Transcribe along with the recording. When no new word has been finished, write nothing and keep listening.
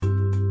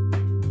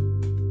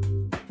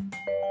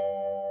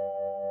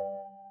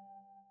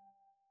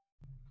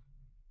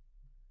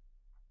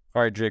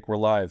All right, Jake, we're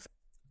live.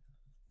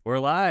 We're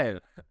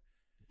live.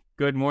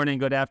 Good morning,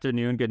 good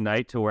afternoon, good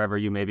night to wherever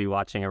you may be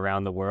watching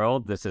around the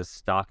world. This is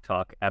Stock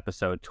Talk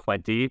episode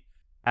 20.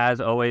 As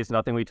always,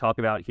 nothing we talk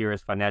about here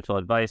is financial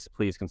advice.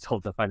 Please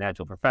consult a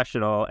financial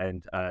professional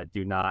and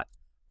do not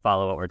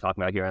follow what we're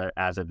talking about here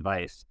as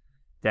advice.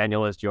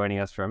 Daniel is joining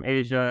us from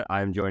Asia.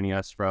 I'm joining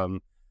us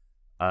from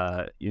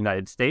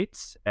United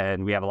States,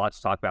 and we have a lot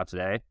to talk about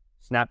today.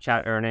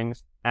 Snapchat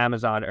earnings,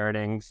 Amazon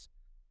earnings,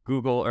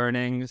 Google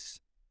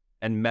earnings,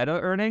 and Meta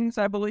earnings,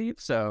 I believe.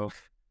 So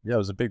Yeah, it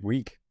was a big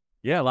week.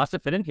 yeah, lots to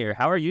fit in here.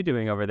 How are you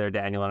doing over there,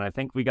 Daniel? And I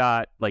think we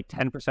got like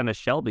 10% of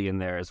Shelby in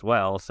there as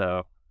well.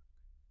 So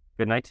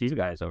good night to you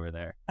guys over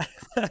there.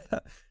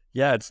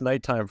 Yeah, it's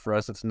nighttime for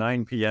us. It's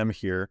 9 p.m.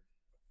 here.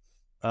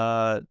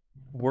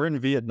 We're in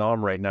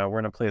Vietnam right now. We're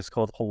in a place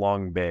called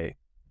Halong Bay,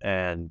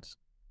 and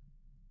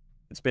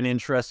it's been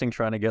interesting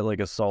trying to get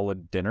like a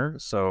solid dinner.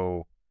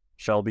 So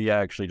Shelby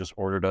actually just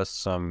ordered us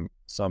some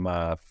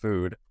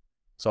food.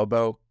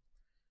 So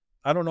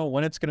I don't know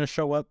when it's gonna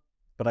show up,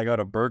 but I got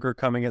a burger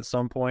coming at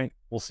some point.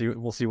 We'll see.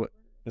 We'll see what.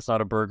 It's not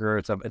a burger.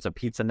 It's a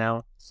pizza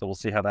now. So we'll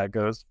see how that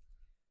goes.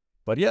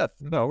 But yeah,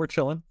 no, we're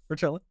chilling. We're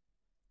chilling.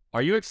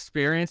 Are you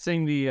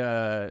experiencing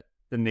the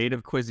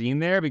native cuisine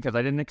there? Because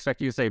I didn't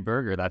expect you to say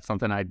burger. That's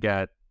something I'd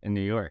get in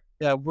New York.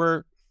 Yeah,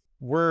 we're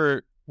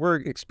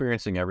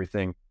experiencing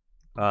everything.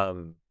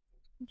 Um,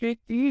 Do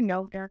you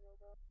know, Derek?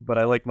 but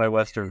I like my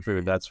Western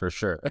food, that's for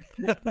sure.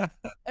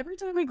 Every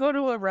time we go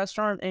to a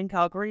restaurant in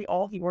Calgary,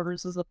 all he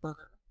orders is a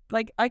burger.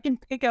 Like, I can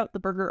pick out the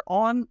burger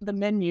on the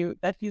menu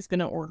that he's going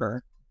to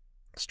order.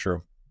 It's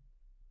true.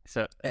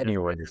 So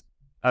Anyways,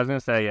 I was going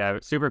to say, yeah,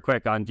 super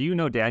quick on, do you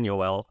know Daniel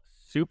well?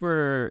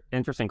 Super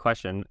interesting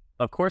question.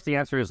 Of course, the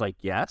answer is like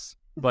yes,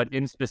 but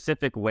in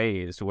specific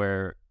ways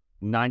where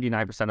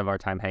 99% of our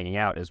time hanging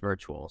out is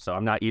virtual. So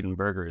I'm not eating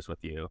burgers with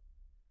you.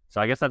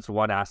 So I guess that's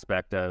one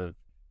aspect of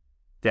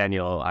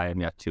Daniel I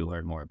am yet to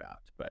learn more about.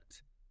 But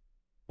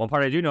one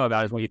part I do know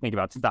about is when you think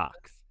about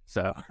stocks.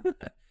 So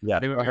yeah, I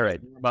think all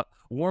right.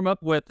 warm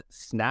up with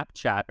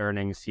Snapchat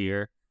earnings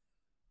here.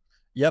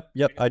 Yep.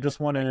 I just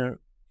want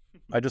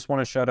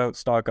to shout out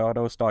Stock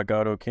Auto. Stock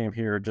Auto came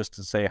here just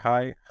to say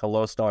hi.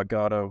 Hello, Stock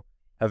Auto.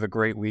 Have a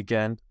great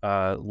weekend.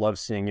 Love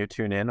seeing you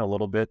tune in a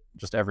little bit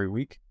just every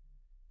week.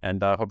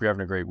 And hope you're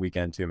having a great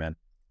weekend too, man.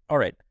 All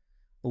right.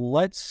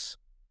 Let's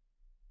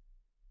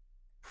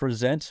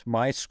present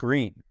my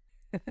screen.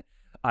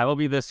 I will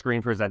be the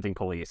screen presenting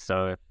police.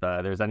 So if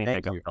there's any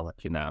Thank hiccup, you. I'll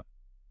let you know.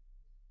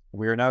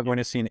 We are now going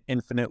to see an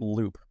infinite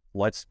loop.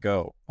 Let's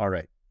go. All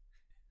right.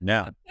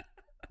 Now,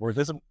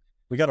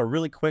 we got a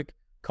really quick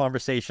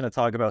conversation to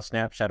talk about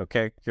Snapchat,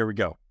 okay? Here we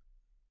go.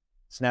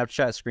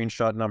 Snapchat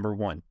screenshot number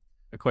 1.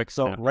 A quick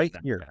So right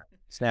here,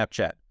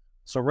 Snapchat.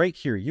 So right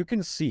here, you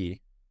can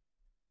see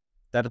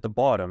that at the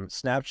bottom,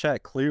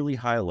 Snapchat clearly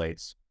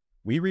highlights,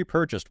 we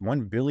repurchased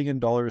 $1 billion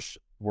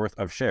worth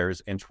of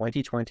shares in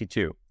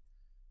 2022,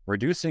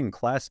 reducing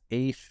Class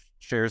A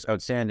shares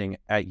outstanding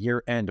at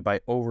year end by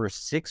over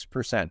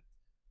 6%.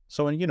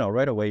 So, and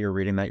right away you're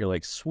reading that, you're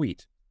like,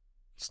 sweet.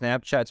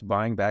 Snapchat's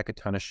buying back a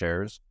ton of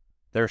shares.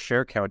 Their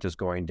share count is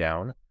going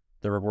down.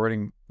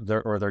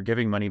 They're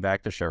giving money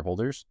back to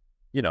shareholders.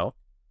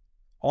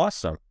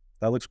 Awesome.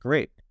 That looks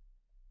great.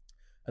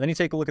 And then you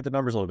take a look at the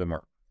numbers a little bit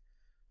more.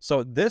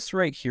 So this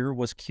right here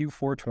was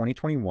Q4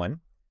 2021.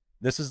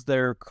 This is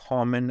their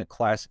common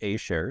Class A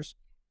shares.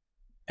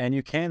 And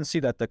you can see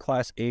that the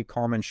Class A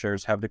common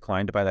shares have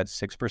declined by that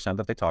 6%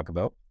 that they talk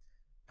about.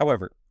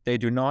 However, they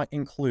do not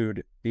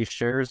include the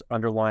shares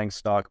underlying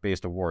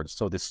stock-based awards.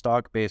 So the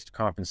stock-based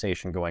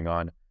compensation going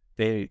on,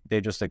 they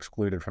just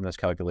excluded from this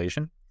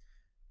calculation.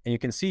 And you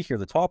can see here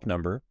the top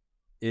number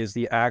is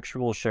the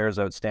actual shares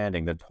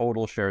outstanding, the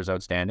total shares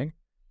outstanding,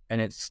 and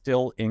it's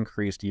still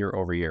increased year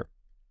over year.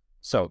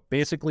 So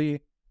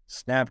basically,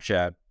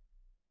 Snapchat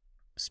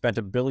spent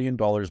 $1 billion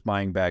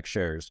buying back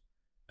shares.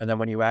 And then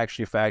when you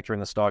actually factor in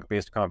the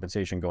stock-based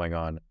compensation going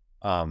on,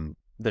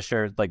 the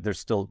shares,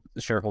 the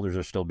shareholders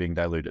are still being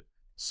diluted.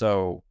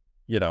 So,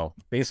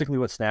 basically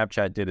what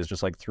Snapchat did is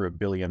just like threw $1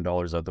 billion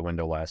out the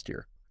window last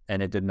year,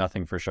 and it did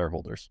nothing for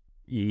shareholders.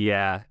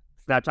 Yeah.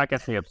 Snapchat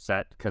gets me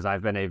upset because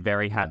I've been a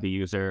very happy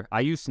user.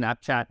 I use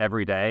Snapchat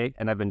every day,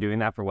 and I've been doing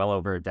that for well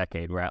over a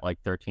decade. We're at like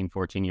 13,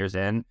 14 years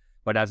in.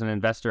 But as an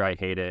investor, I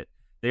hate it.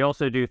 They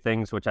also do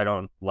things which I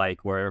don't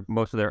like, where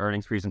most of their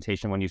earnings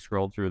presentation, when you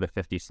scroll through the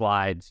 50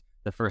 slides,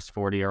 the first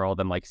 40 are all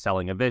them like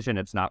selling a vision.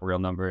 It's not real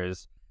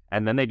numbers.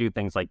 And then they do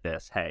things like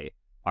this. Hey,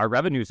 our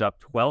revenue's up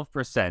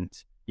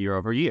 12% year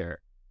over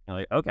year. You're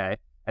like, okay.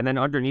 And then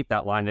underneath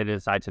that line, they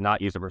decide to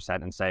not use a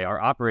percent and say our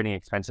operating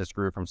expenses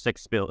grew from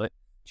 6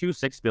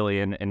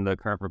 billion in the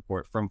current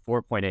report from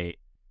 4.8.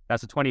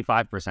 That's a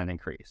 25%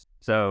 increase.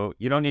 So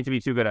you don't need to be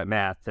too good at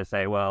math to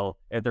say, well,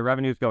 if the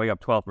revenue is going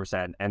up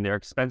 12% and their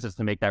expenses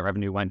to make that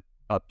revenue went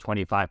up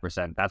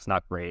 25%, that's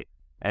not great.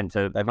 And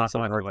to That means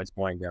something is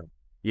going down.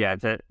 yeah,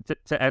 to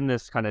end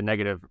this kind of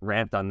negative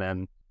rant on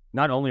them,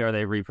 not only are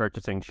they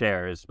repurchasing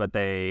shares, but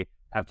they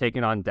have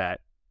taken on debt.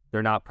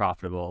 They're not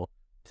profitable.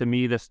 to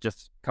me, this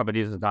just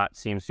company does not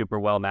seem super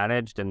well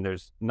managed, and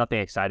there's nothing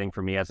exciting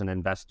for me as an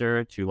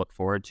investor to look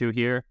forward to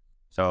here.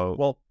 So,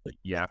 Well,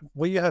 yeah.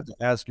 what you have to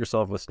ask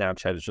yourself with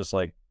Snapchat is just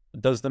like,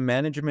 does the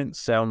management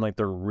sound like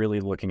they're really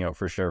looking out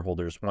for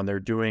shareholders when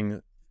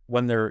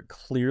they're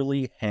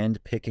clearly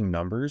hand-picking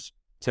numbers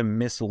to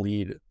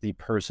mislead the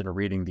person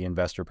reading the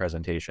investor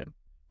presentation?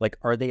 Like,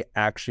 are they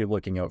actually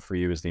looking out for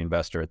you as the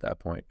investor at that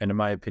point? And in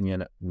my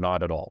opinion,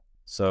 not at all.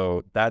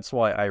 So that's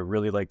why I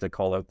really like to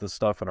call out this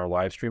stuff in our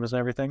live streams and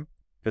everything,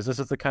 because this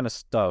is the kind of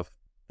stuff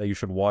that you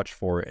should watch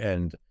for.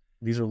 And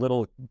these are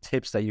little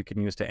tips that you can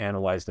use to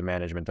analyze the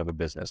management of a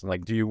business. And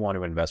like, do you want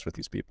to invest with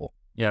these people?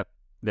 Yep.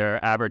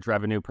 Their average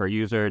revenue per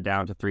user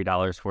down to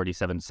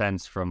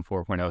 $3.47 from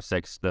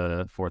 4.06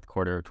 the fourth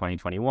quarter of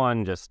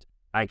 2021. Just,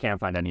 I can't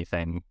find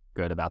anything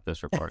good about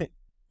this report.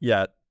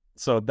 Yeah.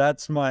 So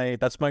that's my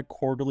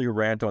quarterly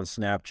rant on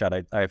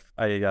Snapchat.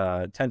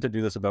 I tend to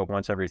do this about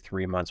once every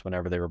 3 months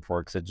whenever they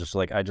report, because it's just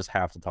like I just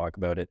have to talk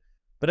about it.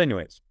 But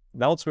anyways,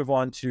 now let's move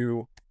on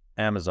to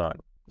Amazon.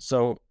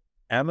 So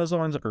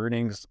Amazon's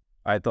earnings,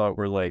 I thought,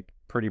 were like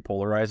pretty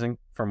polarizing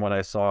from what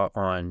I saw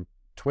on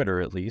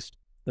Twitter, at least.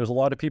 There's a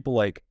lot of people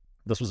like,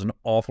 this was an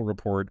awful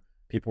report.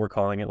 People were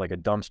calling it like a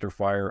dumpster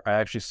fire. I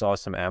actually saw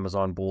some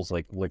Amazon bulls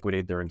like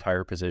liquidate their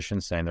entire position,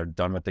 saying they're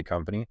done with the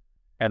company.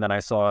 And then I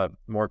saw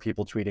more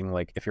people tweeting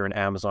like, if you're an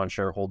Amazon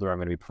shareholder, I'm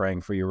going to be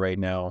praying for you right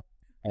now.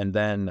 And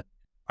then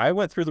I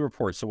went through the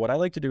report. So what I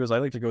like to do is I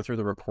like to go through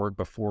the report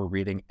before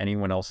reading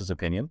anyone else's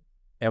opinion.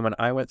 And when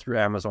I went through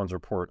Amazon's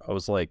report, I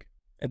was like,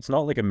 it's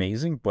not like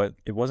amazing, but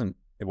it wasn't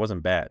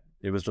bad.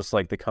 It was just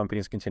like the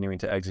company's continuing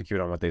to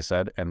execute on what they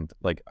said. And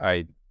like,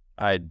 I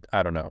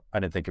don't know. I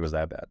didn't think it was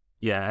that bad.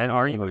 Yeah. And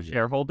are you a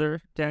shareholder,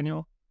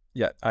 Daniel?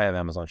 Yeah, I have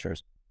Amazon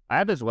shares. I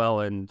have as well.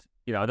 And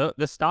you know,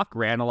 the stock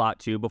ran a lot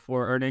too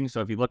before earnings. So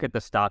if you look at the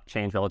stock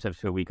change relative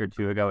to a week or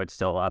two ago, it's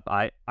still up.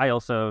 I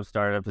also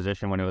started a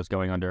position when it was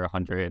going under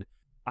 100.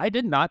 I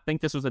did not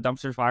think this was a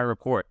dumpster fire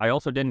report. I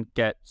also didn't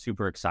get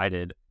super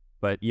excited.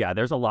 But yeah,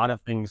 there's a lot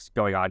of things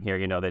going on here.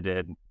 You know, they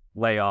did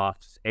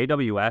layoffs.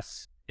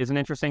 AWS is an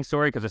interesting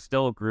story because it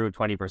still grew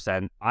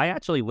 20%. I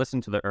actually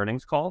listened to the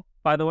earnings call,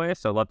 by the way.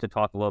 So I'd love to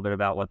talk a little bit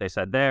about what they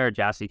said there.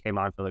 Jassy came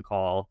on for the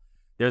call.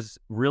 There's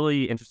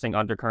really interesting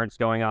undercurrents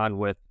going on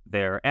with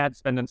their ad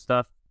spend and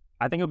stuff.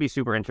 I think it would be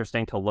super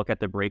interesting to look at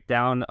the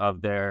breakdown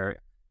of their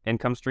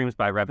income streams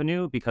by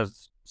revenue,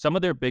 because some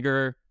of their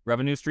bigger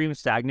revenue streams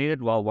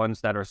stagnated while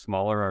ones that are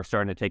smaller are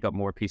starting to take up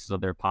more pieces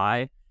of their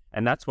pie.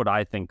 And that's what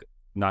I think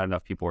not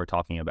enough people are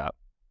talking about.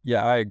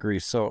 Yeah, I agree.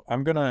 So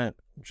I'm going to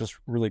just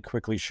really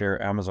quickly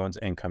share Amazon's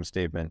income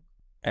statement.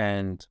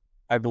 And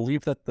I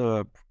believe that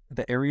the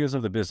areas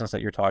of the business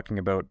that you're talking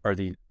about are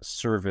the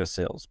service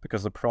sales,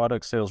 because the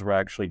product sales were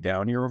actually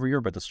down year over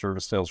year, but the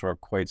service sales were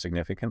up quite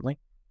significantly.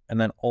 And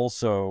then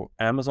also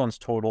Amazon's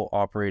total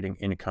operating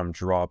income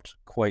dropped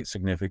quite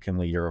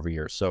significantly year over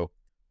year. So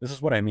this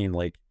is what I mean.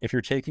 Like, if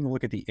you're taking a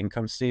look at the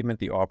income statement,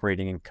 the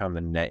operating income,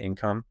 the net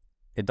income,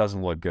 it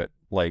doesn't look good.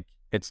 Like,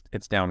 it's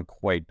down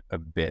quite a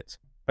bit.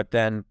 But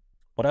then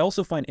what I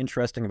also find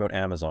interesting about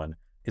Amazon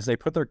is they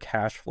put their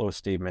cash flow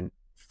statement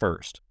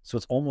first. So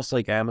it's almost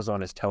like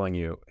Amazon is telling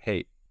you,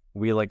 hey,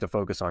 we like to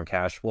focus on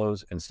cash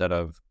flows instead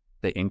of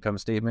the income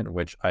statement,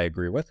 which I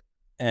agree with.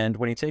 And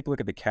when you take a look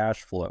at the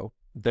cash flow,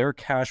 their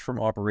cash from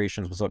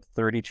operations was up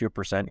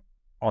 32%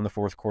 on the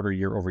fourth quarter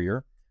year over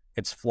year.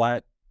 It's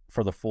flat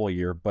for the full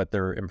year, but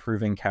they're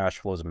improving cash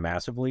flows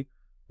massively,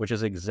 which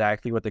is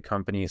exactly what the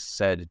company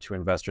said to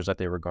investors that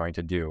they were going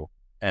to do.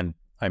 And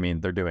I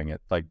mean, they're doing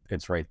it. Like,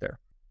 it's right there.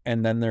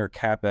 And then their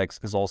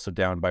CapEx is also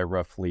down by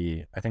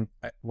roughly, I think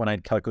when I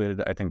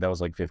calculated it, I think that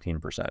was like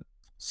 15%.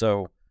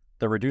 So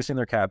they're reducing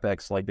their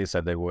CapEx like they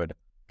said they would.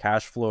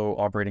 Cash flow,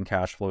 operating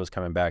cash flow is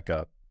coming back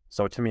up.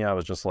 So to me, I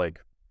was just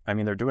like, I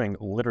mean, they're doing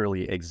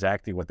literally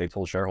exactly what they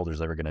told shareholders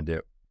they were going to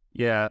do.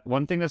 Yeah,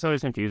 one thing that's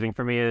always confusing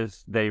for me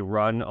is they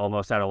run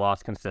almost at a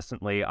loss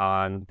consistently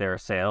on their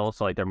sales.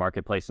 So like their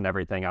marketplace and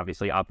everything,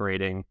 obviously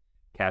operating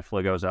cash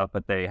flow goes up,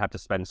 but they have to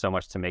spend so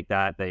much to make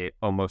that. They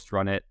almost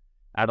run it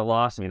at a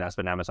loss. I mean, that's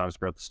been Amazon's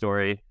growth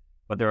story,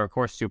 but they're of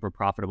course super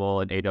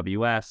profitable in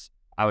AWS.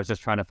 I was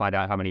just trying to find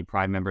out how many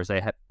Prime members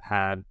they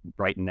had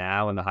right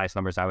now, and the highest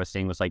numbers I was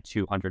seeing was like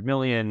 200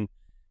 million.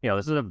 You know,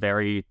 this is a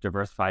very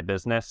diversified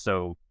business.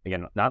 So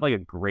again, not like a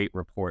great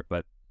report,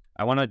 but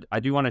I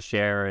do want to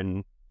share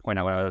and point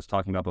out what I was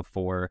talking about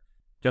before,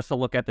 just to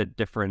look at the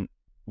different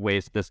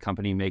ways this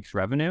company makes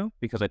revenue,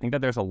 because I think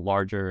that there's a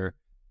larger,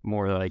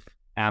 more like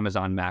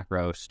Amazon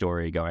macro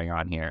story going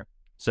on here.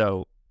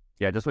 So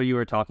yeah, just what you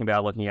were talking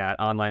about, looking at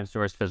online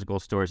stores, physical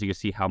stores, you can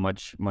see how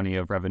much money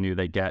of revenue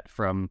they get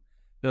from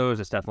those.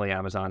 It's definitely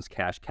Amazon's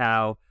cash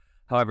cow.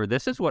 However,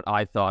 this is what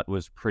I thought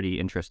was pretty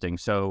interesting.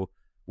 So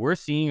we're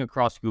seeing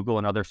across Google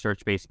and other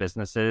search-based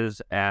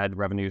businesses ad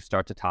revenue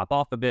start to top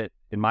off a bit.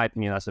 In my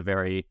opinion, that's a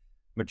very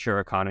mature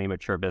economy,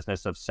 mature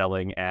business of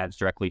selling ads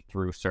directly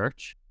through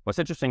search. What's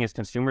interesting is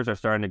consumers are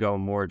starting to go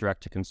more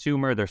direct to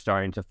consumer. They're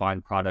starting to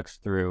find products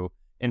through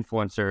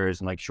influencers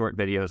and like short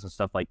videos and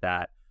stuff like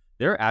that.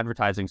 their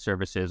advertising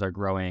services are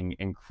growing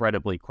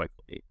incredibly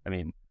quickly. I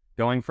mean,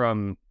 going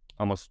from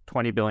almost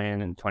 20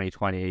 billion in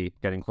 2020,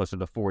 getting closer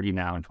to 40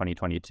 now in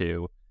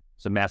 2022.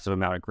 It's a massive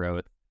amount of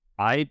growth.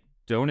 I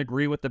don't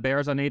agree with the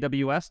bears on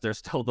AWS. They're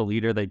still the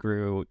leader. They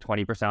grew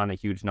 20% on a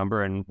huge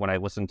number. And when I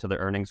listened to the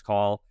earnings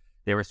call,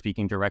 they were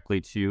speaking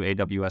directly to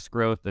AWS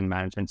growth, and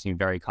management seemed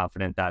very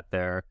confident that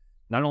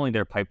not only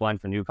their pipeline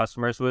for new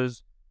customers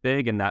was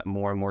big and that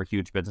more and more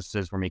huge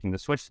businesses were making the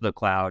switch to the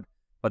cloud,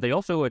 but they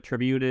also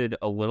attributed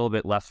a little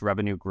bit less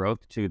revenue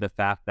growth to the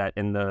fact that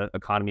in the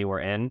economy we're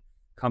in,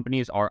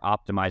 companies are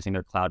optimizing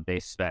their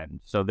cloud-based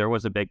spend. So there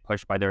was a big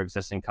push by their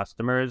existing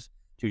customers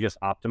to just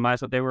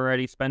optimize what they were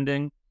already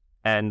spending.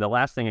 And the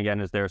last thing, again,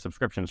 is their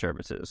subscription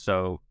services.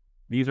 So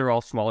these are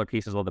all smaller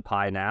pieces of the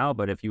pie now,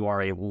 but if you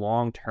are a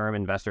long-term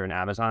investor in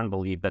Amazon,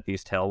 believe that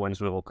these tailwinds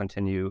will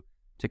continue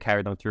to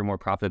carry them through more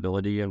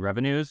profitability and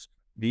revenues,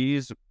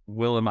 these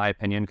will, in my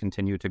opinion,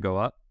 continue to go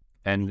up.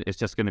 And it's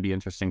just going to be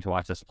interesting to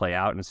watch this play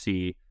out and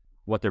see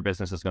what their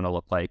business is going to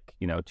look like,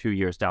 2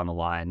 years down the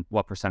line,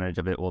 what percentage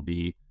of it will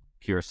be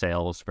pure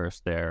sales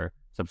versus their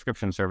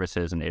subscription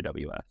services and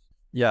AWS.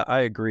 Yeah,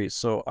 I agree.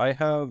 So I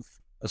have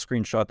a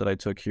screenshot that I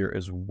took here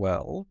as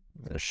well.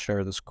 I'm going to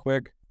share this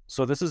quick.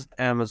 So this is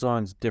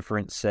Amazon's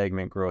different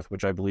segment growth,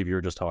 which I believe you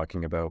were just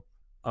talking about.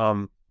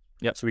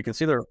 Yep. So we can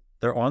see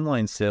their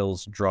online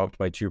sales dropped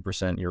by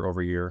 2% year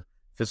over year.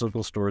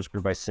 Physical stores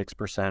grew by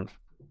 6%.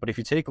 But if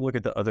you take a look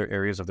at the other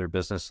areas of their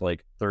business,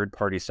 like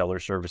third-party seller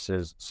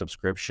services,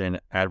 subscription,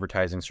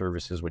 advertising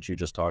services, which you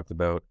just talked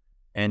about,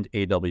 and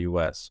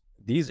AWS,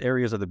 these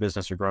areas of the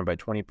business are growing by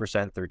 20%,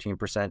 13%,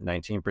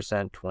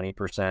 19%,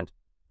 20%.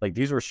 Like,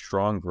 these are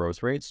strong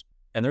growth rates.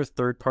 And their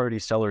third-party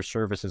seller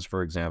services,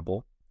 for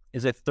example,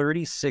 is a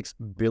 $36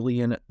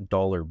 billion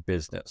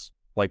business.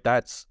 Like,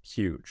 that's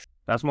huge.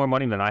 That's more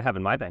money than I have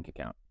in my bank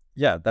account.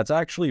 Yeah, that's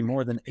actually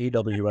more than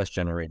AWS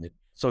generated.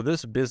 So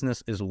this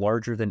business is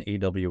larger than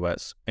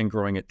AWS and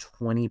growing at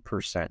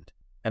 20%.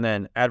 And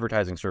then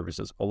advertising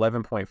services,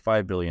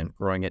 11.5 billion,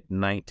 growing at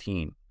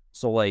 19.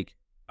 So like,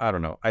 I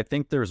don't know. I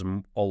think there's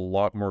a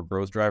lot more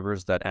growth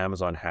drivers that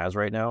Amazon has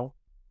right now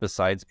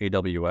besides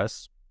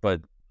AWS,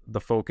 but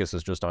the focus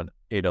is just on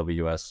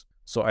AWS.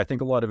 So I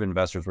think a lot of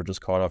investors were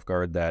just caught off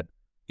guard that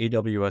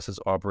AWS's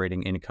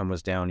operating income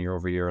was down year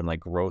over year and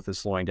like growth is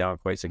slowing down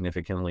quite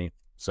significantly.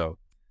 So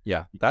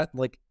yeah, that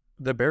like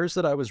the bears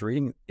that I was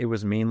reading, it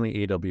was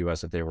mainly AWS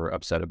that they were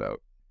upset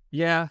about.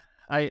 Yeah,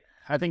 I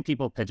think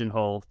people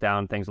pigeonhole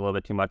down things a little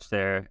bit too much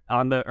there.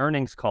 On the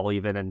earnings call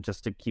even, and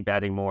just to keep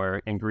adding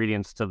more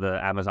ingredients to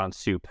the Amazon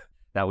soup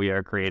that we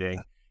are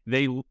creating,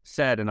 they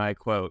said, and I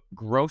quote,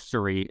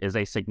 grocery is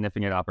a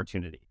significant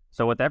opportunity.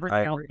 So with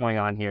everything else going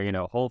on here,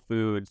 Whole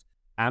Foods,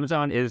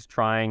 Amazon is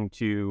trying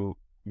to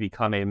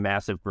become a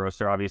massive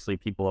grocer. Obviously,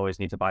 people always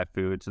need to buy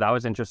food. So that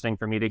was interesting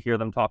for me to hear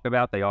them talk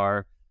about. They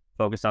are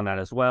focused on that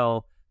as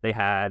well. They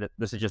had,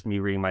 this is just me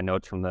reading my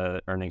notes from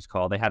the earnings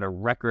call, they had a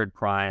record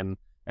Prime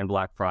and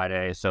Black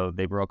Friday. So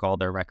they broke all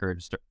their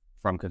records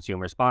from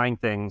consumers buying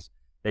things.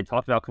 They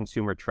talked about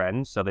consumer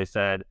trends. So they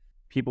said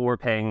people were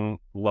paying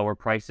lower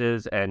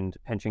prices and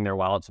pinching their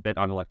wallets a bit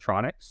on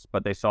electronics,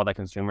 but they saw that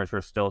consumers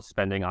were still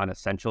spending on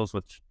essentials,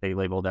 which they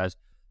labeled as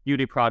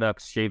beauty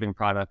products, shaving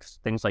products,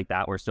 things like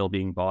that were still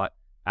being bought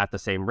at the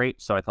same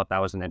rate. So I thought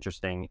that was an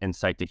interesting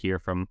insight to hear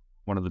from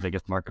one of the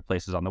biggest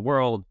marketplaces on the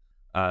world.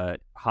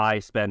 High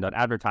spend on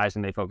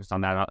advertising. They focused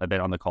on that a bit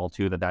on the call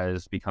too, that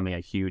is becoming a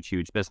huge,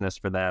 huge business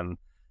for them.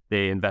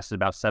 They invested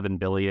about $7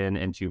 billion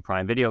into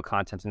Prime Video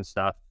content and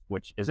stuff,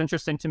 which is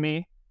interesting to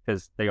me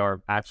because they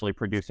are actually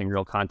producing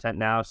real content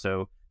now.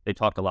 So they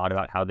talked a lot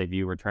about how they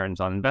view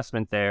returns on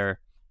investment there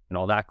and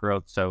all that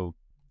growth. So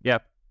yeah,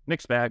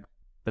 mixed bag,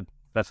 but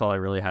that's all I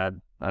really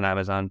had on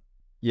Amazon.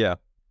 Yeah,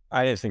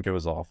 I didn't think it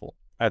was awful.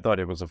 I thought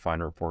it was a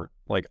fine report.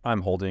 Like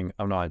I'm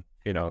not,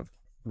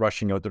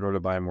 rushing out the door to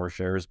buy more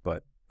shares,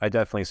 but I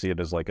definitely see it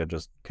as like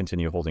just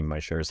continue holding my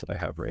shares that I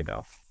have right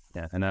now.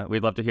 Yeah, and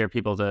we'd love to hear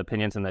people's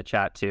opinions in the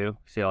chat too.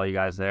 See all you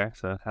guys there,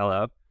 so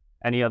hello.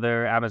 Any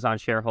other Amazon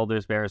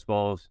shareholders, bears,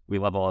 bulls? We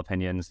love all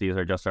opinions. These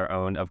are just our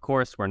own. Of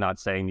course, we're not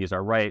saying these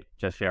are right,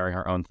 just sharing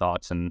our own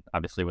thoughts, and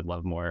obviously would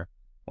love more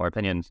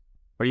opinions.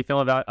 What do you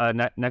feel about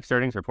next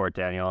earnings report,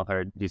 Daniel?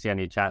 Or do you see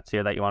any chats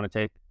here that you want to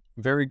take?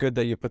 Very good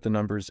that you put the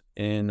numbers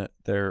in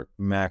their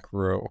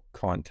macro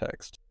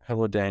context.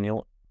 Hello,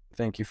 Daniel.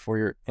 Thank you for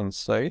your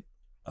insight.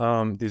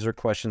 These are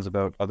questions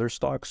about other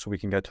stocks, so we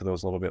can get to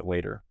those a little bit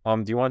later.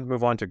 Do you want to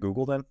move on to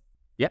Google then?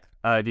 Yeah.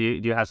 Do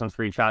you have some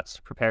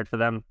screenshots prepared for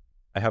them?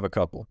 I have a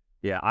couple.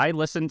 Yeah, I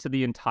listened to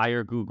the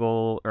entire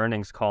Google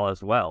earnings call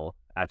as well,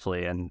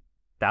 actually, and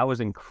that was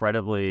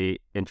incredibly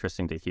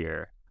interesting to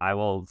hear. I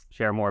will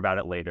share more about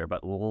it later,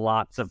 but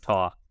lots of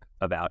talk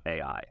about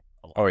AI.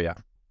 Oh, yeah.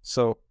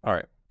 So, all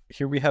right.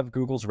 Here we have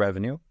Google's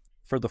revenue.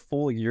 For the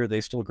full year,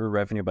 they still grew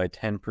revenue by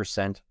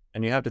 10%.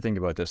 And you have to think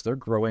about this. They're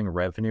growing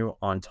revenue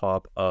on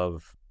top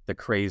of the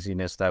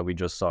craziness that we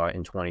just saw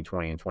in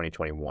 2020 and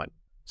 2021.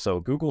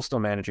 So Google's still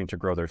managing to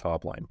grow their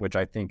top line, which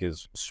I think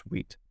is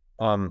sweet.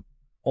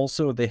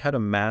 Also, they had a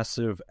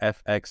massive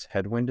FX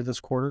headwind this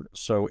quarter.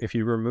 So if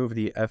you remove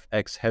the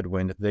FX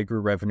headwind, they grew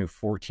revenue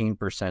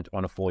 14%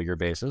 on a full year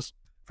basis.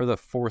 For the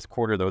fourth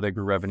quarter, though, they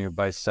grew revenue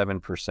by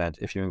 7%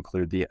 if you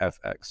include the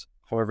FX.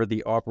 However,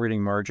 the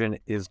operating margin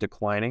is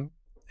declining,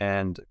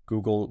 and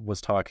Google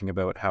was talking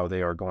about how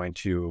they are going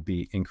to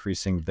be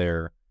increasing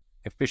their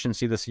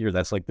efficiency this year.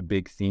 That's like the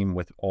big theme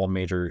with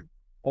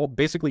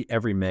basically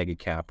every mega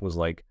cap was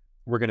like,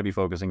 we're going to be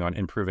focusing on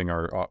improving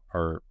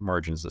our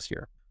margins this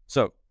year.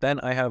 So then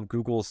I have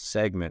Google's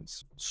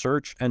segments.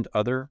 Search and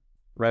other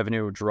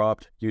revenue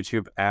dropped.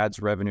 YouTube ads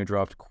revenue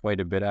dropped quite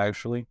a bit,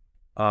 actually.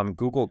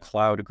 Google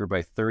Cloud grew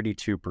by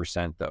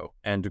 32%, though.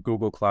 And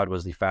Google Cloud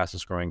was the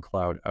fastest growing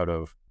cloud out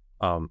of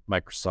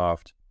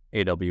Microsoft,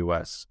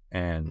 AWS,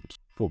 and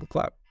Google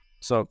Cloud.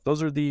 So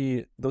those are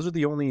the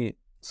only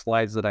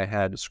slides that I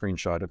had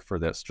screenshotted for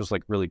this, just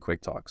like really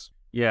quick talks.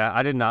 Yeah,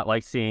 I did not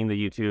like seeing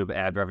the YouTube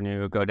ad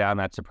revenue go down.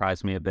 That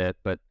surprised me a bit.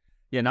 But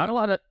yeah,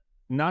 not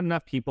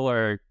enough people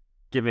are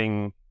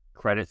giving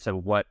credit to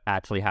what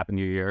actually happened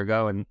a year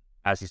ago. And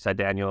as you said,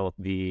 Daniel,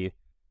 the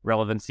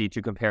relevancy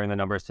to comparing the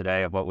numbers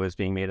today of what was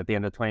being made at the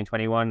end of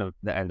 2021, of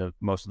the end of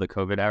most of the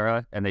COVID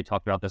era. And they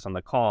talked about this on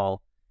the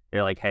call.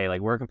 They're like, hey, like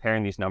we're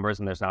comparing these numbers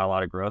and there's not a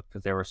lot of growth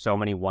because there were so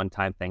many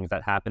one-time things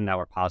that happened that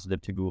were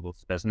positive to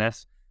Google's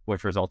business,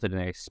 which resulted in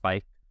a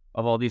spike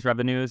of all these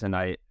revenues. And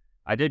I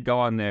did go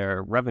on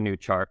their revenue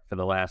chart for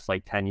the last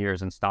like 10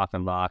 years in Stock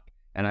and Lock.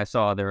 And I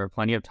saw there were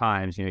plenty of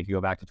times, you could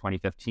go back to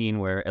 2015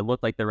 where it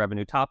looked like the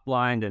revenue top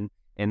lined. And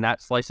in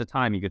that slice of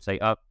time, you could say,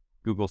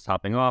 Google's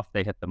topping off,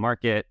 they hit the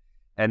market.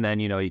 And then,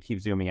 you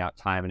keep zooming out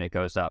time and it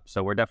goes up.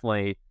 So we're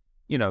definitely,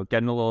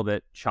 getting a little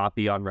bit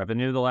choppy on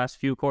revenue the last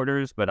few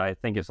quarters, but I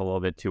think it's a little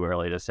bit too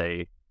early to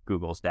say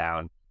Google's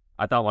down.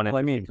 I thought one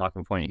interesting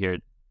talking point here.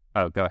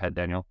 Oh, go ahead,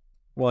 Daniel.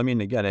 Well, I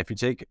mean, again, if you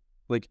take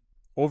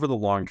over the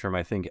long term,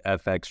 I think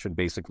FX should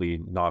basically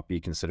not be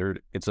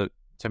considered.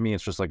 To me,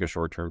 it's just like a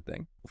short-term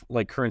thing.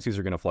 Like currencies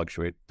are going to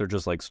fluctuate. They're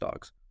just like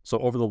stocks. So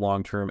over the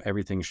long term,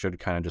 everything should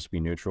kind of just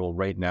be neutral.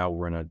 Right now,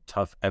 we're in a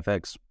tough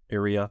FX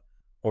area.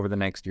 Over the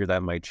next year,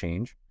 that might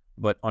change.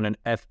 But on an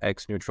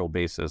FX neutral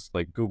basis,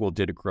 like Google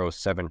did grow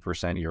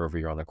 7% year over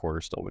year on the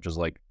quarter still, which is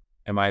like,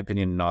 in my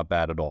opinion, not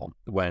bad at all.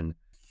 When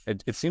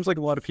it seems like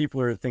a lot of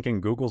people are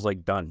thinking Google's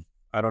like done.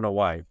 I don't know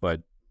why,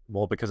 but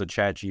because of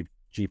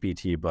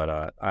GPT,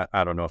 but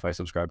I don't know if I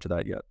subscribe to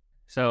that yet.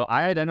 So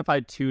I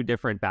identified two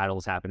different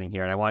battles happening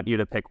here, and I want you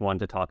to pick one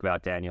to talk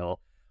about, Daniel.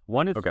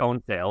 One is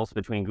phone sales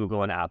between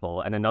Google and Apple,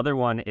 and another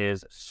one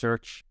is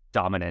search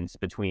dominance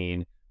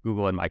between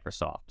Google and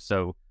Microsoft.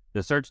 So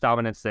the search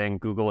dominance thing,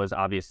 Google is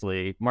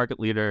obviously market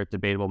leader,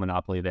 debatable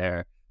monopoly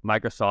there.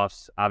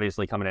 Microsoft's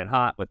obviously coming in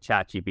hot with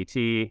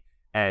ChatGPT,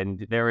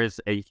 and there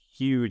is a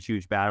huge,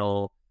 huge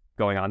battle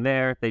going on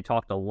there. They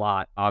talked a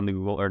lot on the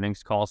Google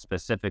earnings call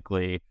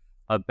specifically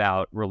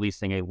about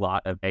releasing a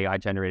lot of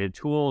AI-generated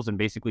tools and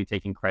basically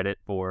taking credit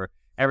for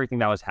everything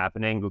that was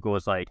happening. Google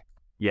was like,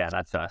 yeah,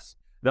 that's us.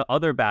 The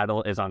other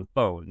battle is on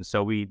phones.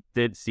 So we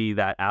did see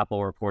that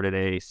Apple reported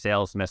a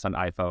sales miss on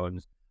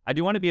iPhones. I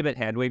do want to be a bit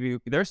hand-wavy.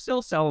 They're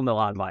still selling a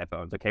lot of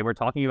iPhones, okay? We're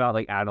talking about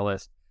like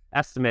analyst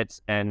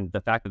estimates and the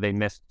fact that they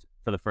missed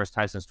for the first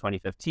time since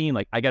 2015.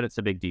 Like, I get it's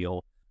a big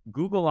deal.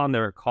 Google on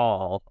their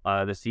call,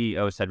 the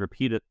CEO said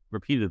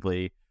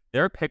repeatedly,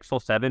 their Pixel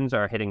 7s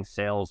are hitting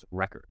sales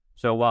record.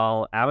 So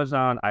while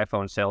Amazon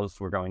iPhone sales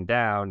were going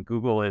down,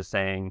 Google is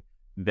saying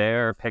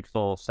their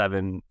Pixel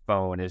 7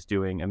 phone is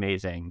doing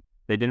amazing.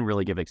 They didn't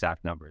really give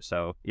exact numbers.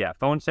 So yeah,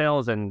 phone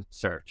sales and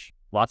search,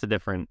 lots of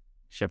different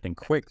shifting.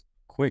 Quick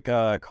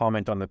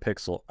comment on the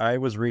Pixel. I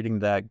was reading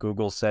that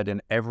Google said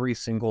in every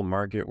single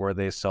market where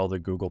they sell the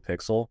Google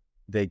Pixel,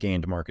 they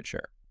gained market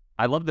share.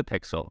 I love the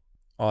Pixel.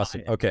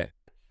 Awesome. Okay.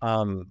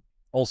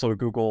 Also,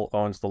 Google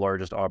owns the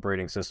largest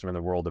operating system in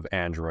the world of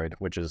Android,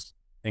 which is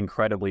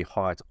incredibly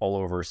hot all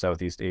over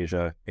Southeast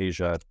Asia.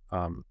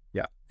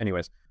 Yeah.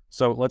 Anyways,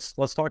 so let's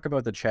talk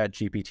about the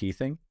ChatGPT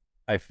thing.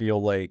 I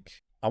feel like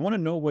I want to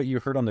know what you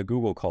heard on the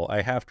Google call.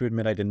 I have to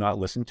admit I did not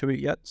listen to it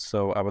yet,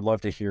 so I would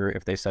love to hear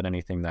if they said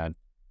anything that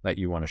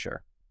you want to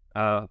share.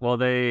 Well,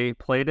 they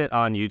played it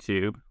on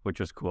YouTube, which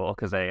was cool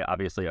because they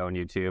obviously own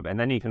YouTube, and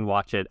then you can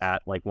watch it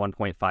at like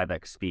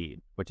 1.5x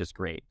speed, which is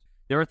great.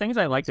 There were things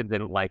I liked and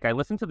didn't like. I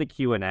listened to the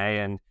Q&A,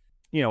 and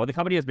with a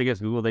company as big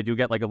as Google, they do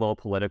get like a little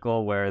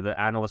political where the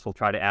analysts will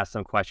try to ask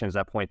some questions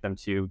that point them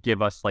to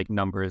give us like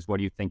numbers. What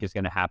do you think is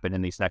going to happen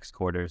in these next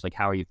quarters? Like,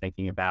 how are you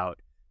thinking about,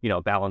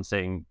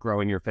 balancing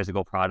growing your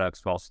physical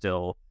products while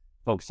still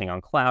focusing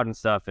on cloud and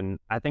stuff? And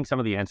I think some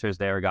of the answers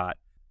there got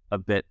a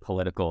bit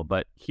political,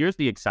 but here's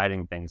the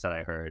exciting things that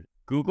I heard.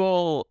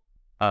 Google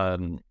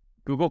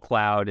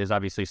Cloud is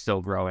obviously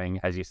still growing,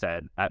 as you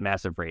said, at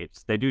massive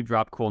rates. They do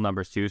drop cool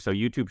numbers too. So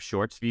YouTube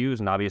Shorts views,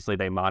 and obviously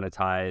they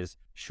monetize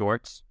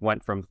Shorts,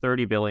 went from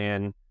 30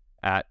 billion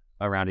at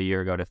around a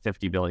year ago to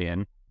 50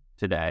 billion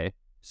today.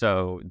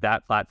 So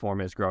that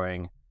platform is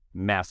growing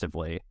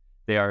massively.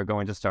 They are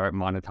going to start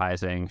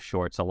monetizing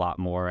Shorts a lot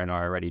more and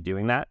are already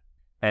doing that.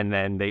 And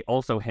then they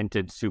also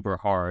hinted super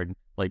hard,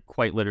 like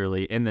quite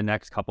literally, in the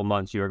next couple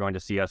months, you are going to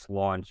see us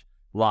launch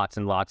lots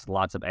and lots and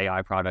lots of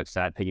AI products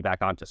that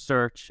piggyback onto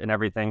search and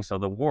everything. So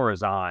the war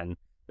is on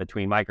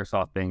between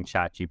Microsoft being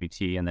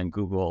ChatGPT and then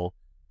Google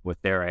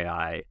with their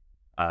AI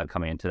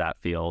coming into that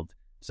field.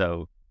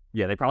 So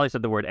yeah, they probably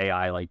said the word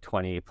AI like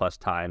 20 plus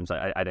times.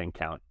 I didn't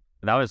count.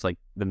 But that was like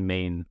the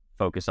main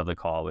focus of the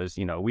call was,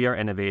 we are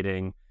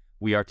innovating,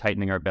 we are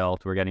tightening our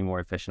belt, we're getting more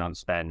efficient on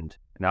spend.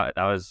 And that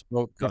was,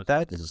 Well, that if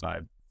that's was the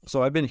vibe.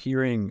 so, I've been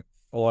hearing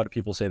a lot of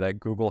people say that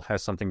Google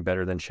has something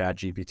better than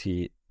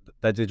ChatGPT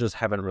that they just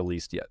haven't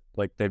released yet.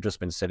 Like they've just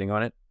been sitting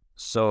on it.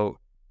 So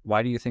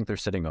why do you think they're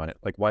sitting on it?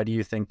 Like, why do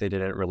you think they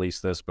didn't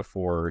release this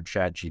before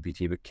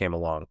ChatGPT came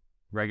along?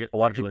 A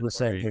lot of people are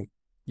saying,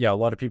 yeah, a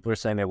lot of people are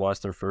saying they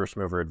lost their first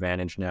mover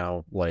advantage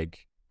now.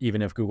 Like,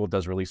 even if Google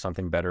does release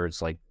something better,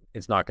 it's like,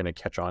 it's not going to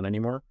catch on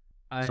anymore.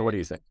 So what do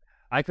you think?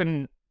 I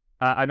couldn't,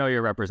 I know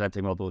you're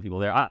representing multiple people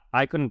there.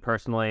 I couldn't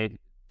personally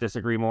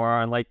disagree more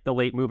on like the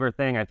late mover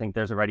thing. I think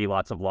there's already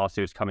lots of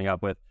lawsuits coming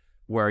up with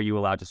where are you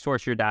allowed to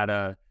source your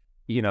data?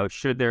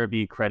 Should there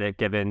be credit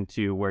given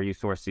to where you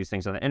source these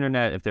things on the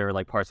internet if they're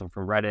like parsing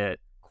from Reddit,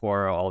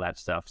 Quora, all that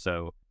stuff.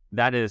 So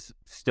that is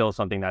still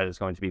something that is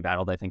going to be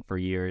battled, I think, for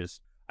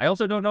years. I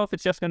also don't know if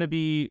it's just going to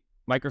be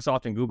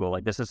Microsoft and Google.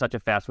 Like, this is such a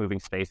fast moving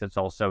space. It's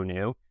all so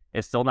new.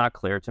 It's still not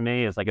clear to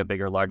me. Is like a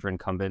bigger, larger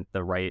incumbent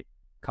the right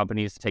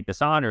companies to take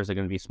this on, or is it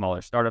going to be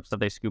smaller startups that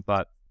they scoop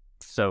up?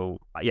 So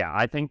yeah,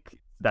 I think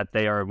that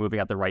they are moving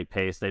at the right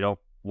pace. They don't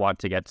want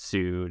to get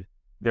sued.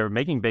 They're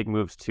making big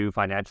moves too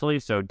financially.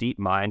 So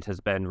DeepMind has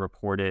been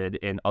reported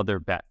in other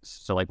bets.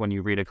 So like when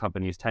you read a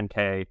company's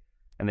 10K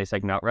and they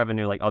segment out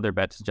revenue, like other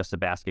bets is just a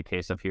basket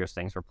case of here's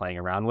things we're playing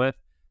around with.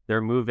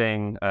 They're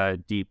moving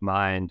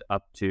DeepMind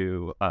up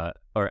to,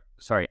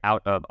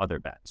 out of other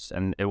bets,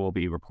 and it will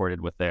be reported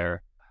with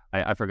their,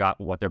 I forgot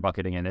what they're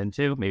bucketing it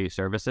into, maybe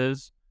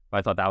services. But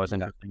I thought that was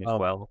interesting as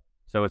well.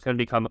 So it's going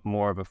to become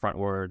more of a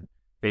frontward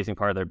facing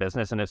part of their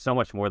business, and it's so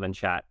much more than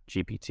Chat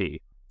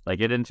GPT. Like,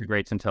 it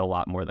integrates into a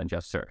lot more than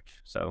just search.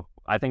 So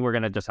I think we're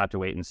going to just have to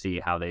wait and see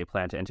how they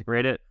plan to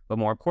integrate it, but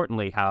more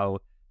importantly, how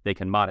they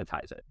can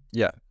monetize it.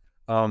 Yeah.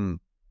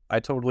 I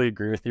totally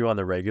agree with you on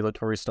the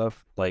regulatory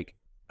stuff. Like,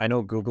 I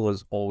know Google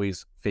is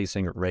always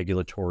facing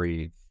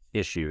regulatory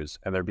issues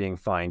and they're being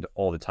fined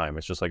all the time.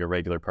 It's just like a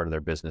regular part of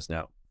their business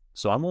now.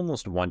 So I'm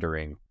almost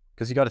wondering,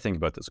 because you got to think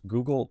about this.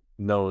 Google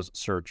knows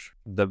search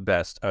the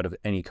best out of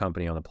any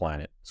company on the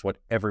planet. It's what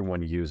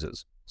everyone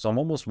uses. So I'm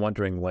almost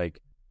wondering, like,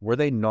 were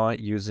they not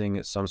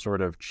using some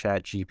sort of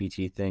Chat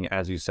GPT thing,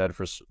 as you said,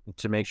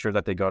 to make sure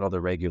that they got all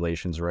the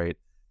regulations right?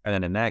 And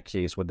then in that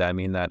case, would that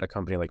mean that a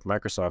company like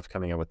Microsoft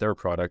coming out with their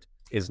product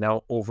is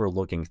now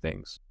overlooking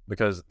things?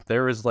 Because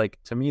there is like,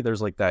 to me,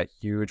 there's like that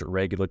huge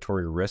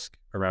regulatory risk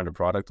around a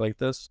product like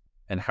this.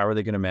 And how are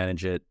they going to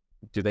manage it?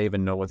 Do they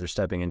even know what they're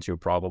stepping into?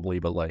 Probably,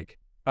 but like,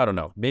 I don't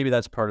know. Maybe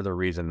that's part of the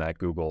reason that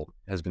Google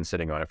has been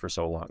sitting on it for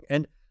so long.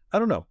 And I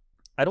don't know.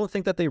 I don't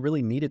think that they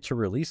really needed to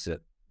release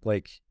it.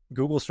 Like,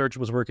 Google search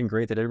was working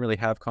great. They didn't really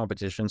have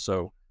competition.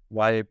 So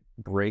why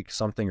break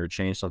something or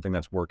change something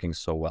that's working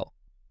so well?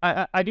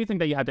 I do think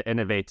that you have to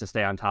innovate to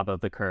stay on top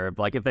of the curve.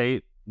 Like, if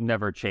they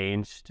never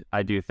changed,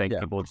 I do think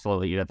people would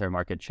slowly eat at their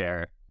market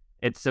share.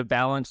 It's a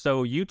balance.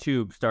 So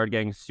YouTube started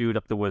getting sued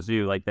up the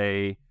wazoo. Like,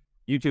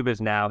 YouTube is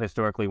now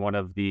historically one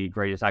of the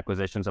greatest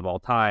acquisitions of all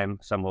time,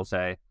 some will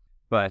say.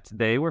 But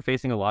they were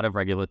facing a lot of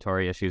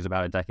regulatory issues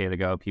about a decade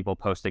ago, people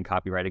posting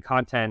copyrighted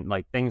content,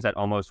 like things that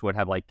almost would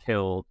have like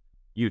killed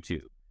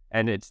YouTube.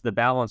 And it's the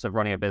balance of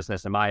running a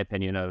business, in my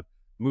opinion, of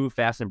move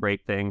fast and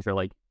break things, or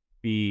like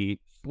be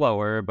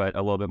slower, but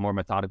a little bit more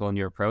methodical in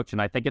your approach.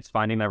 And I think it's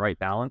finding that right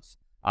balance.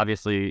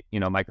 Obviously,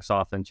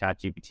 Microsoft and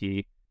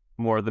ChatGPT,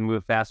 more the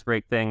move fast,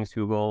 break things,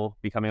 Google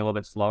becoming a little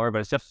bit slower, but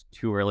it's just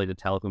too early to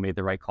tell who made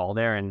the right call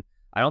there. And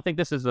I don't think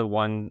this is the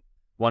one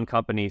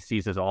company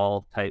seizes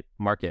all type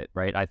market,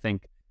 right? I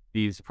think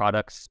these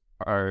products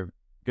are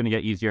going to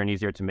get easier and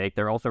easier to make.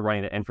 They're also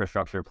running the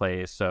infrastructure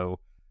plays. So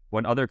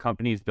when other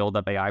companies build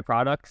up AI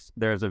products,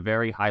 there's a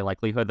very high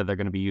likelihood that they're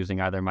going to be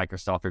using either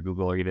Microsoft or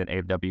Google or even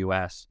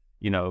AWS,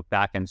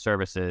 back-end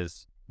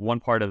services. One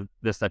part of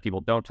this that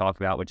people don't talk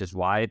about, which is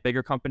why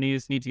bigger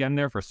companies need to get in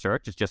there for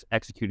search, is just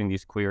executing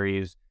these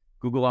queries.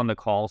 Google on the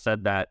call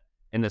said that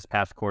in this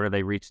past quarter,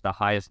 they reached the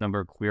highest number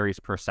of queries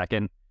per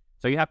second.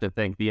 So you have to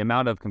think the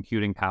amount of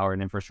computing power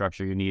and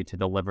infrastructure you need to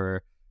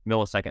deliver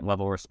millisecond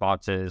level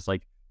responses,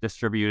 like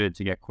distributed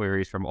to get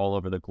queries from all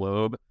over the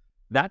globe.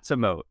 That's a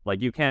moat.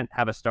 Like, you can't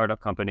have a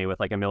startup company with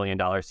like $1 million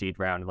seed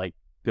round, like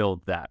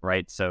build that,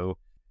 right? So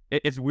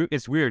it's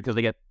weird because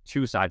they get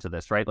two sides of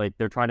this, right? Like,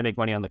 they're trying to make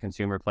money on the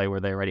consumer play where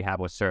they already have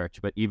with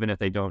search, but even if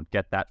they don't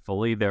get that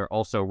fully, they're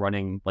also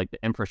running like the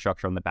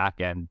infrastructure on the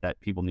back end that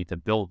people need to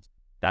build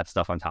that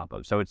stuff on top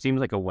of. So it seems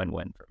like a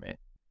win-win for me.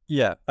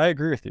 Yeah, I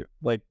agree with you.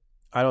 Like,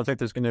 I don't think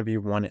there's going to be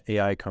one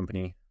AI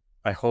company.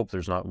 I hope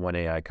there's not one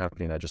AI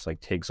company that just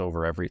like takes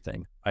over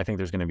everything. I think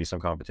there's going to be some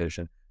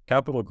competition.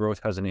 Capital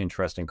Growth has an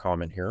interesting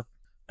comment here.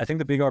 I think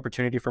the big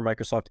opportunity for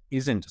Microsoft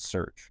isn't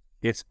search.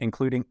 It's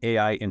including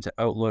AI into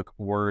Outlook,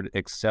 Word,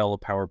 Excel,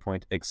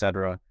 PowerPoint,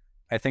 etc.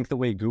 I think the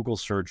way Google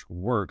search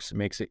works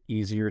makes it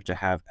easier to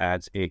have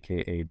ads,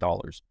 aka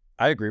dollars.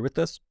 I agree with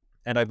this.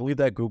 And I believe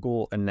that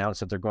Google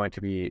announced that they're going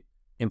to be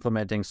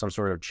implementing some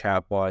sort of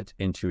chatbot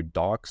into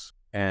Docs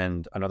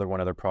and another one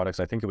of their products.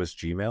 I think it was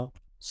Gmail.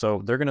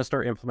 So they're going to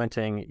start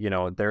implementing,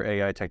 their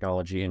AI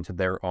technology into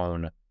their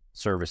own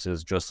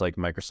services, just like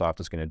Microsoft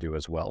is going to do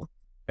as well.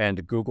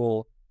 And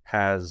Google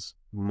has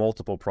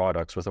multiple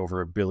products with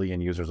over 1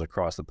 billion users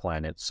across the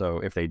planet. So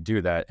if they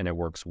do that and it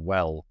works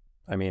well,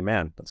 I mean,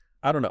 man,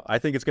 I don't know. I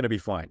think it's going to be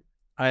fine.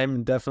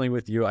 I'm definitely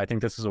with you. I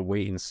think this is a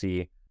wait and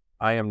see.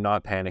 I am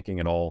not panicking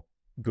at all.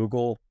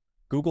 Google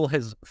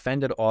has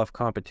fended off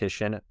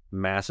competition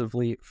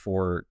massively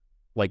for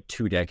like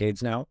 2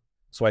 decades now.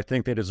 So I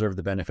think they deserve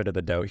the benefit of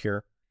the doubt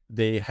here.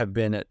 They have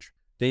been, I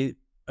think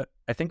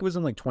it was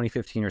in like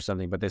 2015 or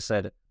something, but they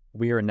said,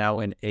 we are now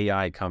an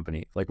AI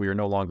company. Like, we are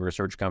no longer a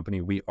search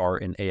company. We are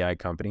an AI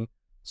company.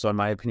 So in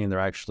my opinion, they're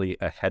actually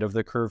ahead of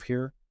the curve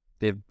here.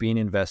 They've been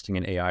investing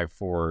in AI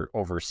for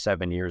over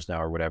 7 years now,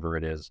 or whatever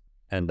it is.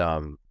 And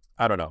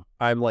I don't know.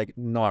 I'm like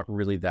not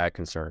really that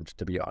concerned,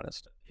 to be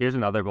honest. Here's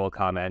another bold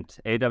comment.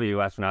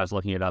 AWS, when I was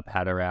looking it up,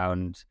 had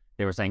around,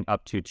 they were saying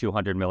up to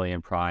 200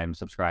 million Prime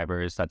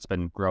subscribers. That's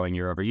been growing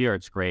year over year.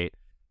 It's great.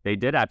 They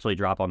did actually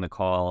drop on the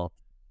call.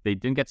 They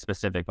didn't get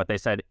specific, but they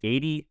said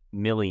 80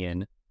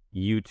 million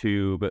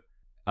YouTube,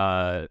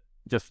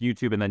 just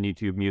YouTube and then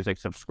YouTube Music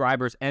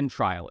subscribers and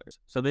trialers.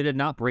 So they did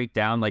not break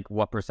down like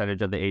what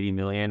percentage of the 80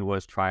 million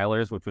was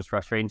trialers, which was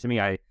frustrating to me.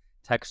 I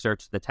text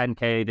searched the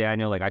 10K,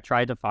 Daniel. Like, I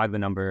tried to find the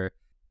number.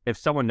 If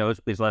someone knows,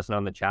 please let us know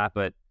in the chat.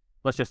 But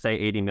let's just say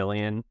 80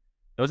 million.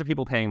 Those are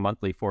people paying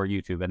monthly for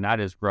YouTube, and that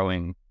is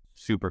growing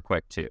super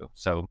quick too.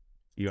 So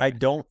I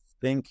don't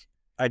think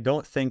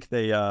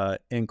they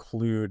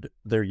include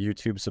their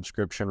YouTube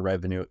subscription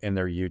revenue in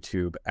their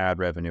YouTube ad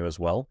revenue as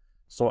well.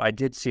 So I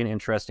did see an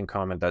interesting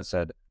comment that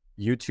said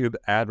YouTube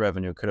ad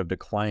revenue could have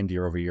declined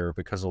year over year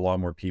because a lot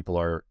more people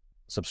are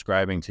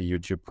subscribing to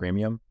YouTube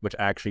Premium, which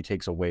actually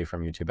takes away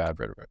from YouTube ad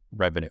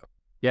revenue.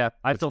 Yeah,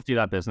 I still see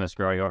that business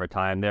growing over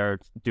time. They're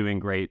doing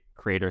great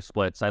creator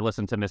splits. I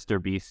listened to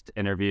Mr. Beast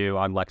interview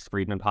on Lex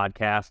Friedman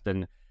podcast,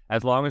 and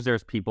as long as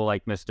there's people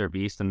like Mr.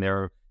 Beast and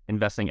they're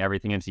investing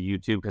everything into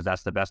YouTube because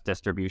that's the best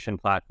distribution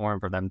platform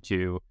for them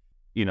to,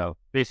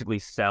 basically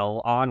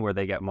sell on, where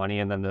they get money,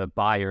 and then the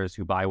buyers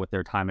who buy with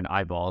their time and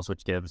eyeballs,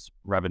 which gives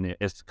revenue.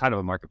 It's kind of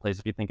a marketplace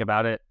if you think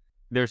about it.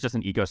 There's just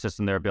an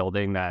ecosystem they're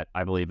building that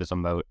I believe is a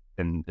moat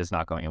and is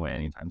not going away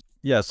anytime.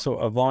 Yeah, so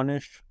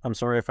Avanish, I'm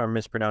sorry if I'm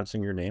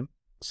mispronouncing your name,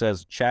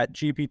 says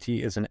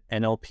ChatGPT is an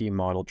NLP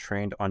model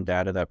trained on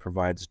data that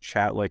provides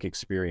chat-like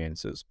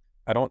experiences.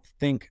 I don't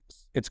think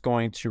it's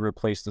going to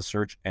replace the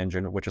search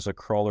engine, which is a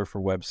crawler for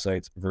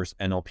websites, versus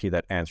NLP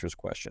that answers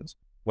questions.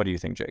 What do you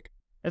think, Jake?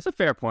 It's a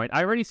fair point.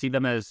 I already see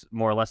them as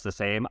more or less the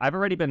same. I've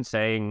already been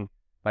saying,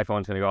 my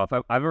phone's going to go off.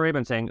 I've already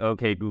been saying,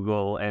 okay,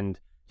 Google, and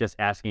just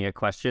asking it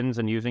questions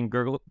and using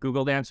Google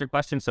to answer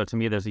questions. So to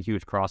me, there's a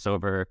huge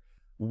crossover.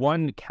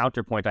 One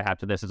counterpoint I have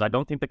to this is I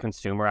don't think the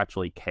consumer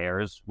actually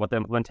cares what the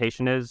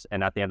implementation is.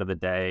 And at the end of the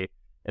day,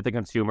 if the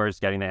consumer is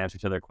getting the answer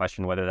to their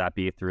question, whether that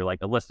be through like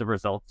a list of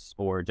results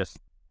or just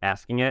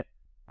asking it,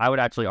 I would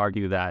actually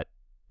argue that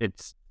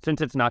since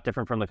it's not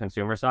different from the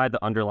consumer side,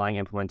 the underlying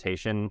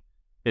implementation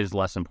is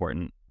less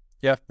important.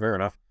 Yeah, fair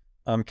enough.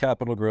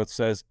 Capital Growth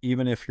says,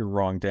 even if you're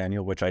wrong,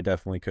 Daniel, which I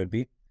definitely could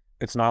be,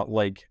 it's not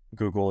like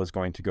Google is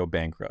going to go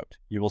bankrupt.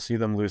 You will see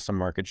them lose some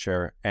market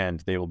share and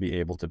they will be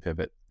able to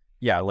pivot.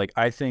 Yeah, like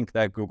I think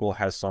that Google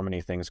has so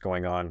many things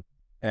going on,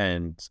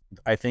 and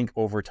I think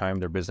over time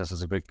their business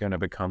is going to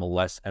become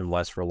less and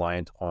less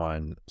reliant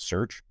on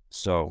search.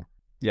 So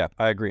yeah,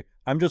 I agree.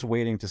 I'm just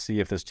waiting to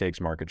see if this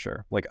takes market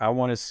share. Like, I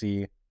want to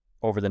see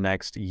over the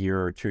next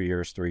year or 2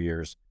 years, 3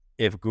 years,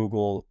 if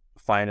Google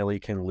finally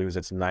can lose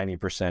its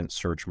 90%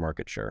 search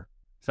market share.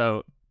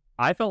 So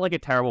I felt like a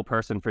terrible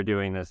person for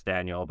doing this,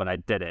 Daniel, but I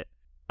did it.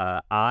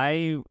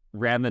 I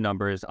ran the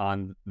numbers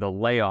on the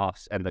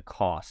layoffs and the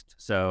cost.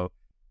 So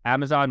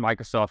Amazon,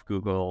 Microsoft,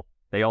 Google,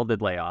 they all did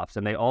layoffs,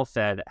 and they all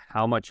said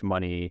how much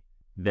money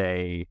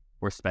they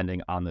were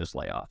spending on those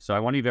layoffs. So I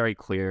want to be very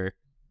clear.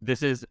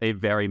 This is a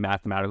very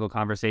mathematical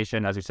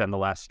conversation. As we said in the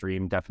last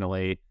stream,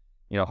 definitely,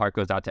 heart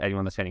goes out to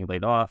anyone that's getting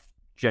laid off.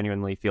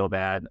 Genuinely feel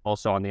bad.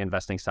 Also on the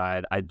investing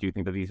side, I do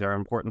think that these are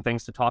important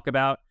things to talk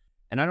about.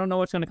 And I don't know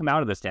what's going to come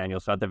out of this, Daniel.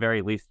 So at the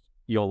very least,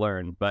 you'll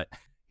learn. But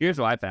here's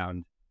what I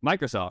found.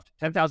 Microsoft,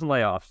 10,000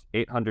 layoffs,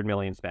 800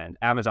 million spend.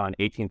 Amazon,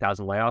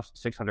 18,000 layoffs,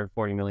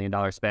 $640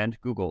 million spend.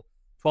 Google,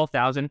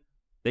 12,000.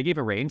 They gave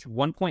a range,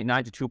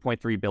 1.9 to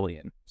 2.3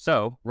 billion.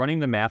 So running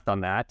the math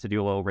on that to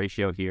do a little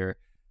ratio here,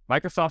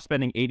 Microsoft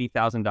spending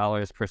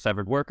 $80,000 per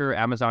severed worker.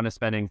 Amazon is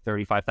spending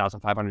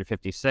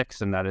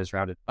 $35,556, and that is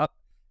rounded up.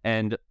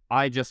 And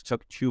I just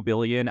took $2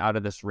 billion out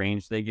of this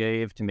range they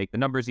gave to make the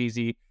numbers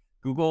easy.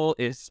 Google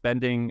is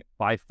spending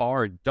by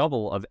far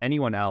double of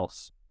anyone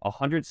else,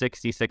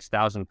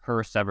 $166,000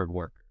 per severed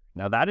worker.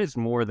 Now that is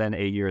more than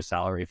a year's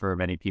salary for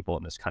many people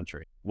in this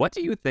country. What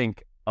do you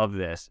think of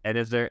this? And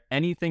is there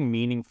anything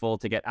meaningful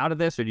to get out of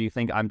this, or do you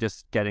think I'm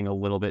just getting a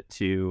little bit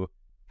too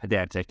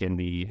pedantic in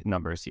the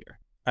numbers here.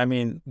 I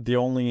mean, the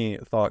only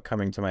thought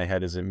coming to my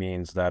head is it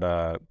means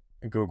that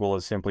Google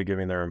is simply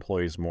giving their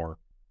employees more,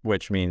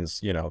 which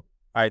means,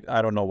 I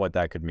don't know what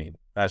that could mean.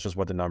 That's just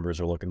what the numbers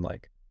are looking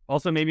like.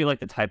 Also, maybe like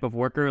the type of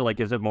worker, like,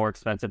 is it more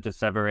expensive to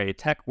sever a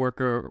tech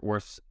worker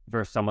versus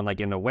someone like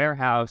in a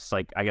warehouse?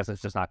 Like, I guess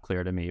it's just not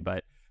clear to me.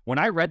 But when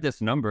I read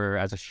this number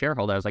as a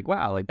shareholder, I was like,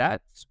 wow, like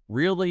that's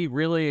really,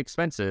 really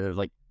expensive.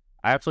 Like,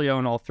 I actually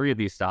own all three of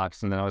these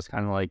stocks. And then I was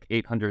kind of like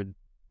 800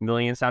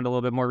 million sound a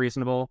little bit more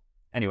reasonable.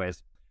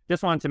 Anyways,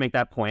 just wanted to make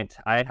that point.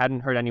 I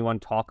hadn't heard anyone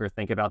talk or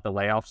think about the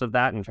layoffs of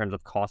that in terms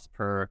of cost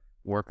per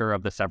worker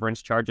of the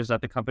severance charges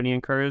that the company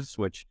incurs,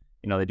 which,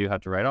 they do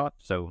have to write off.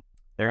 So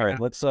there. All right,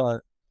 let's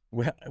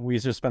we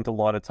just spent a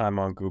lot of time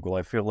on Google.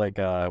 I feel like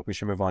we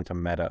should move on to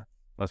Meta.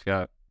 Let's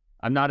go.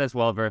 I'm not as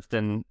well versed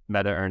in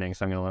Meta earnings,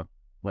 so I'm gonna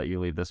let you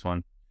lead this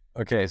one.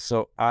 Okay,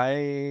 so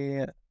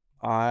I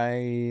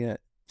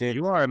did.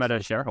 You are a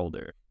Meta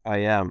shareholder. I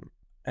am,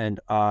 and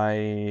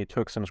I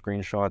took some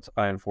screenshots.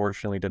 I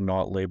unfortunately did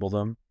not label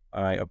them.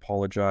 I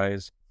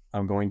apologize.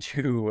 I'm going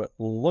to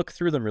look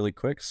through them really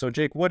quick. So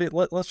Jake,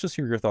 let's just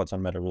hear your thoughts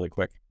on Meta really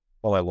quick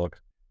while I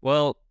look.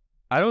 Well,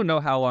 I don't know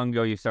how long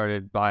ago you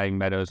started buying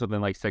Meadows,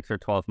 within like 6 or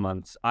 12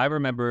 months. I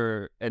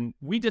remember, and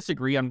we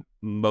disagree on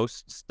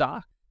most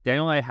stock.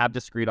 Daniel and I have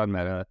disagreed on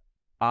Meta.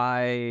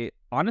 I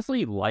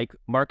honestly like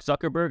Mark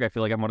Zuckerberg. I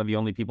feel like I'm one of the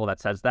only people that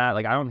says that.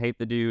 Like, I don't hate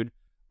the dude.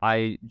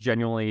 I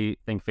genuinely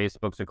think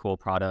Facebook's a cool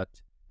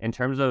product. In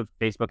terms of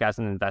Facebook as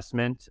an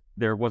investment,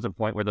 there was a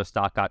point where the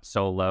stock got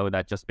so low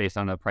that just based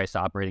on a price to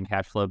operating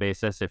cash flow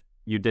basis, if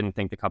you didn't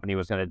think the company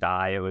was going to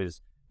die, it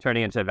was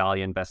turning into a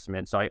value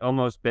investment. So I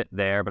almost bit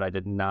there, but I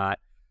did not.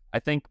 I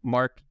think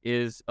Mark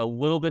is a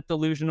little bit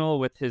delusional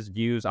with his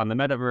views on the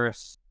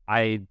metaverse.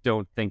 I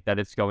don't think that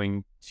it's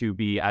going to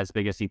be as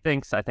big as he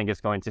thinks. I think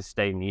it's going to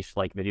stay niche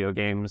like video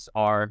games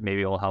are.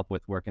 Maybe it will help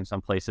with work in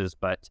some places,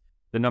 but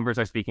the numbers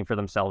are speaking for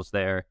themselves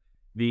there.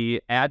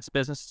 The ads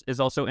business is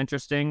also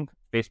interesting.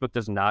 Facebook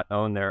does not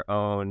own their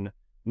own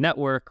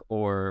network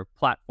or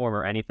platform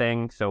or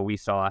anything. So we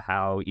saw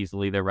how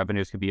easily their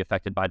revenues could be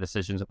affected by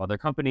decisions of other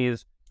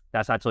companies.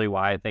 That's actually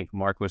why I think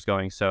Mark was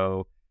going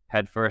so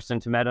headfirst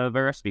into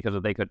metaverse, because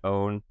if they could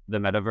own the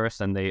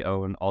metaverse and they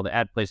own all the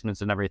ad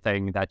placements and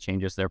everything, that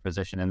changes their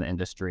position in the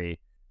industry.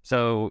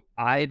 So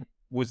I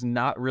was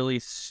not really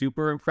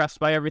super impressed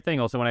by everything.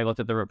 Also, when I looked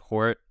at the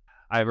report,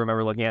 I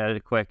remember looking at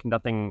it quick,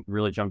 nothing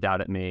really jumped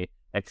out at me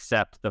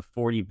except the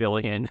 $40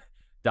 billion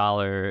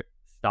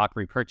stock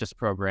repurchase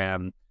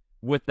program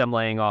with them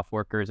laying off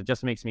workers. It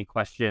just makes me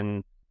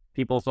question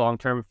people's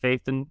long-term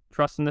faith and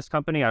trust in this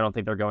company. I don't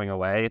think they're going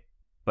away.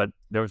 But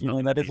there was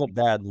that is a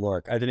bad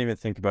look. I didn't even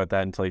think about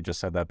that until you just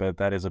said that, but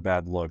that is a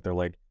bad look. They're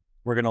like,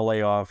 we're going to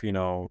lay off,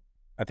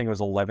 I think it was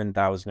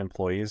 11,000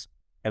 employees.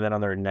 And then on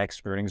their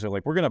next earnings, they're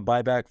like, we're going to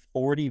buy back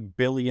 $40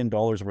 billion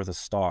worth of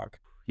stock.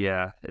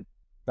 Yeah.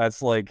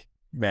 That's like,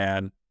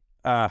 man.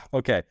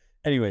 Okay.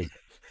 Anyway.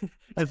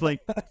 It's like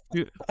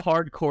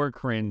hardcore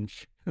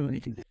cringe.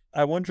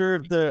 I wonder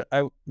if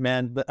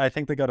I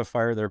think they got to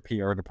fire their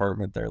PR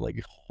department there. Like,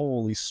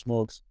 holy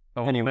smokes.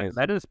 Oh, anyways.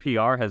 Meta's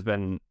PR has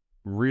been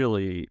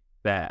really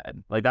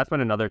bad. Like, that's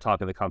been another talk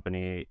of the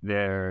company.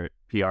 Their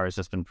PR has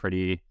just been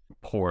pretty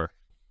poor.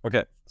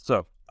 Okay,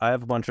 so I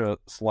have a bunch of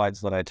slides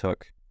that I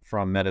took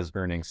from Meta's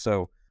earnings.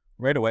 So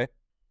right away,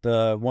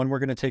 the one we're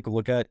going to take a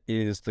look at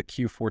is the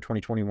Q4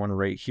 2021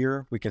 right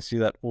here. We can see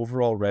that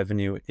overall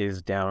revenue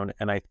is down,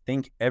 and I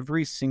think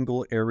every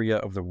single area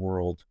of the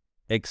world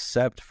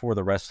except for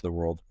the rest of the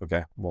world.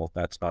 Okay, well,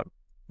 that's not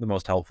the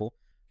most helpful.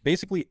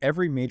 Basically,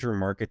 every major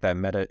market that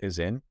Meta is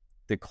in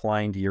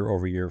declined year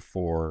over year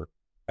for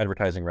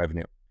advertising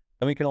revenue.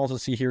 And we can also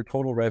see here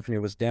total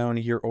revenue was down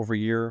year over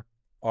year.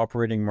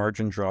 Operating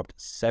margin dropped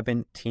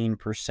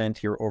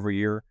 17% year over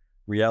year.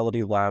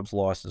 Reality Labs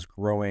loss is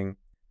growing.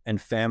 And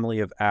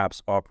family of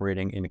apps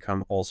operating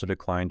income also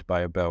declined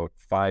by about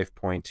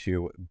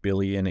 5.2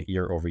 billion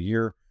year over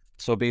year.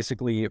 So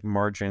basically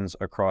margins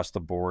across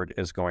the board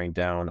is going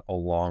down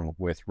along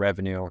with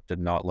revenue. Did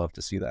not love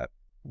to see that.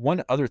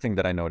 One other thing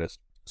that I noticed,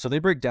 so they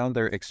break down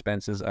their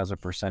expenses as a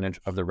percentage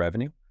of the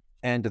revenue,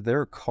 and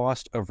their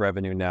cost of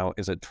revenue now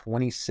is at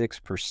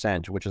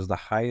 26%, which is the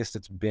highest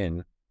it's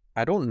been.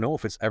 I don't know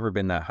if it's ever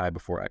been that high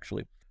before,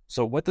 actually.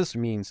 So what this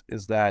means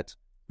is that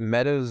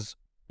it's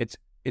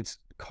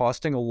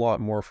costing a lot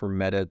more for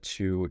Meta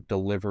to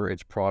deliver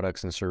its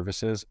products and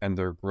services, and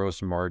their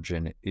gross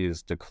margin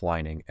is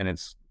declining, and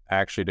it's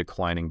actually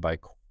declining by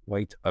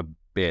quite a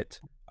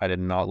bit. I did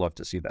not love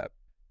to see that.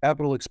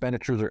 Capital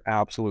expenditures are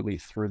absolutely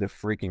through the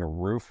freaking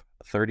roof.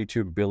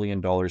 $32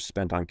 billion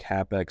spent on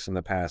CapEx in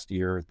the past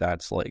year.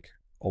 That's like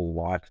a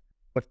lot.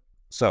 But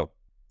so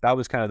that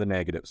was kind of the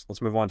negatives.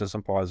 Let's move on to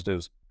some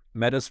positives.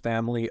 Meta's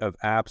family of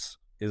apps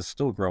is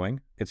still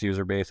growing. Its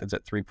user base is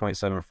at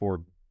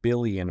 3.74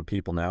 billion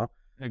people now.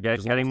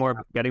 Getting more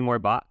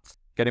bots.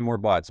 Getting more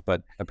bots,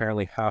 but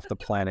apparently half the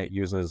planet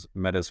uses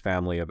Meta's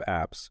family of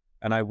apps.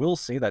 And I will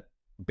say that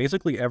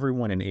basically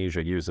everyone in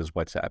Asia uses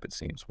WhatsApp, it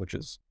seems, which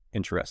is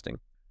interesting.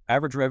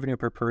 Average revenue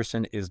per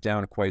person is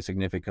down quite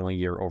significantly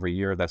year over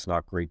year. That's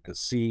not great to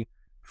see.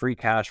 Free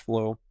cash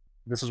flow.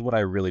 This is what I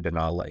really did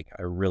not like.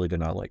 I really did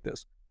not like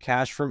this.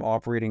 Cash from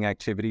operating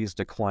activities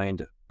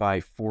declined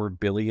by 4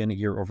 billion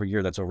year over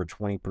year. That's over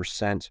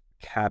 20%.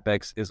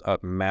 CapEx is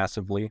up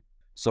massively.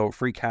 So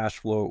free cash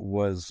flow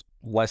was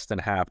less than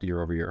half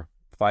year over year.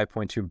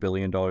 $5.2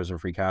 billion in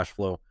free cash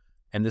flow.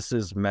 And this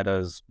is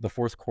the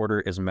fourth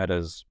quarter is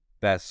Meta's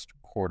best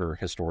quarter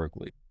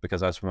historically,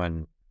 because that's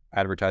when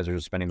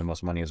advertisers are spending the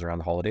most money is around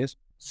the holidays.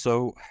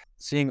 So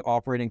seeing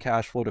operating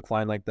cash flow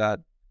decline like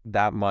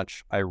that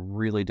much, I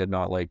really did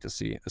not like to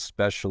see,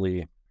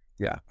 especially,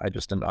 I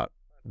just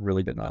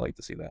really did not like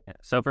to see that. Yeah.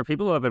 So for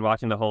people who have been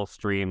watching the whole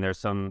stream,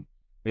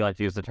 we like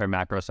to use the term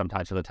macro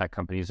sometimes for the tech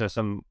companies. There's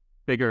some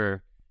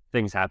bigger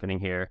things happening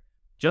here.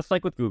 Just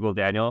like with Google,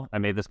 Daniel, I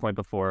made this point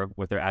before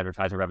with their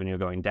advertising revenue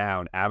going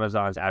down,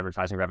 Amazon's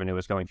advertising revenue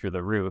is going through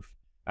the roof.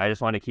 I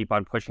just want to keep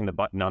on pushing the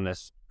button on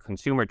this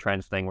consumer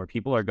trends thing where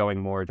people are going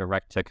more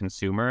direct to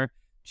consumer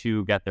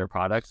to get their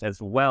products,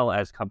 as well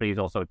as companies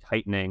also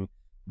tightening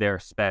their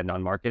spend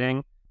on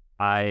marketing.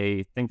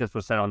 I think this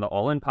was said on the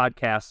All In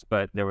podcast,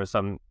 but there was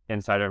some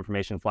insider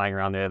information flying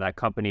around there that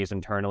companies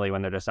internally,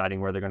 when they're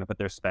deciding where they're going to put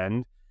their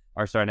spend,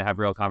 are starting to have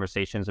real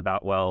conversations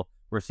about, well,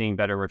 we're seeing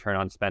better return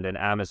on spend in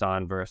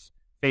Amazon versus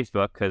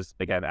Facebook, because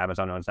again,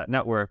 Amazon owns that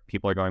network.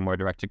 People are going more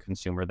direct to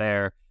consumer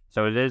there.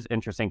 So it is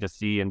interesting to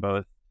see in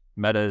both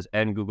Meta's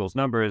and Google's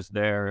numbers,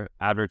 their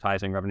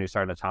advertising revenue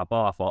starting to top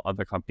off, while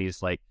other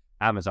companies like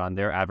Amazon,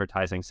 their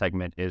advertising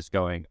segment is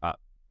going up.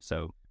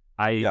 So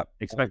I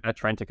expect that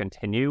trend to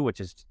continue, which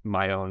is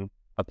my own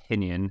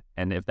opinion.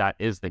 And if that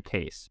is the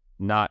case,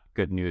 not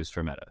good news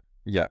for Meta.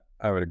 Yeah,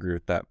 I would agree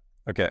with that.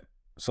 Okay,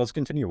 so let's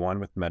continue on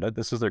with Meta.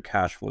 This is their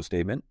cash flow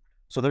statement.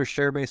 So their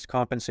share-based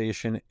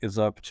compensation is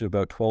up to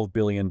about $12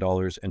 billion in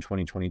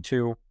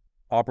 2022.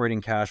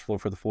 Operating cash flow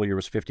for the full year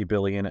was $50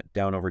 billion,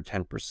 down over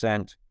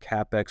 10%.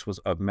 CapEx was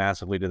up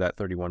massively to that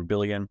 $31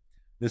 billion.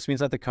 This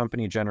means that the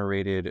company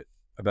generated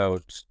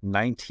about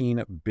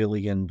 $19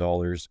 billion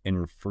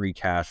in free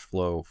cash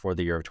flow for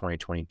the year of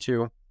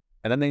 2022.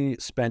 And then they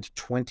spent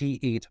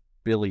 $28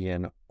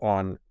 billion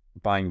on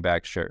buying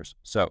back shares.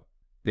 So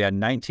they had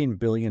 $19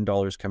 billion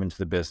come into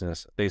the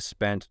business. They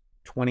spent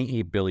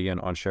 $28 billion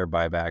on share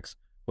buybacks,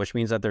 which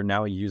means that they're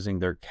now using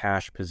their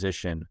cash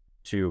position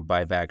to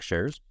buy back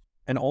shares.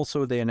 And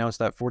also they announced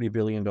that $40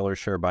 billion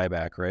share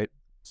buyback, right?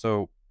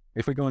 So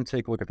if we go and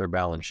take a look at their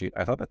balance sheet,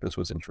 I thought that this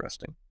was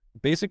interesting.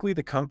 Basically,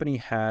 the company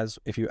has,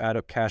 if you add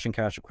up cash and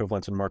cash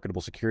equivalents and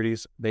marketable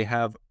securities, they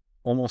have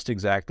almost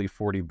exactly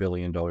 $40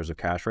 billion of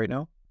cash right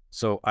now.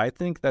 So I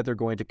think that they're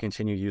going to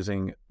continue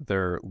using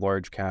their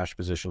large cash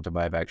position to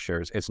buy back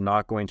shares. It's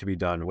not going to be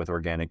done with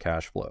organic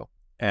cash flow.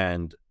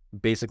 And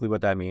basically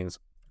what that means,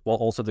 well,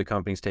 also the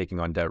company's taking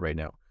on debt right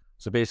now.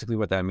 So basically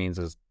what that means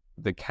is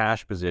the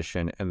cash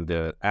position and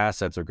the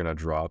assets are going to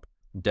drop.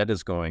 Debt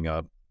is going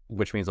up,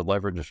 which means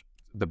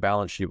the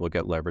balance sheet will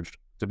get leveraged.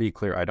 To be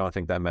clear, I don't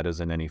think that Meta's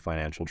in any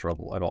financial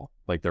trouble at all.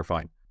 Like, they're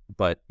fine.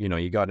 But,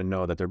 you got to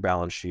know that their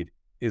balance sheet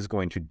is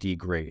going to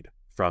degrade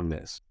from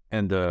this.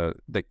 And the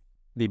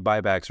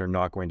buybacks are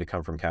not going to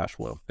come from cash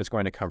flow. It's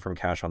going to come from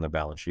cash on the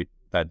balance sheet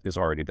that is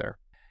already there.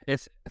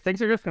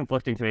 Things are just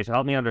conflicting to me. So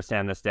help me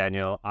understand this,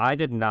 Daniel. I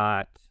did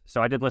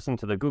listen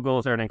to the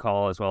Google's earning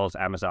call as well as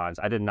Amazon's.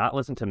 I did not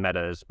listen to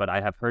Meta's, but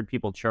I have heard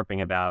people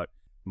chirping about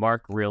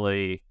Mark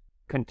really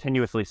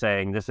continuously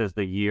saying this is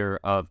the year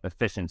of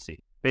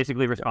efficiency,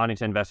 basically responding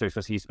to investors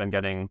because he's been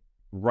getting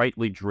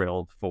rightly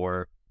drilled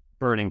for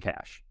burning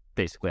cash,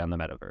 basically, on the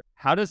metaverse.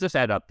 How does this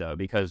add up, though?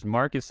 Because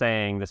Mark is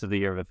saying this is the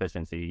year of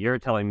efficiency. You're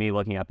telling me,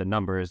 looking at the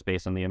numbers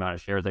based on the amount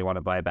of shares they want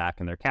to buy back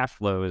and their cash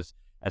flows,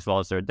 as well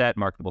as their debt,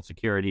 marketable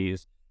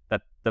securities,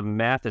 that the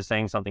math is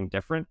saying something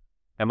different.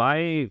 Am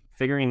I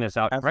figuring this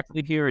out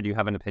correctly here, or do you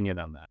have an opinion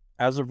on that?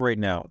 As of right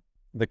now,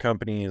 the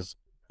company is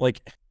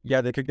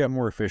they could get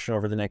more efficient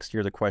over the next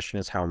year. The question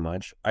is how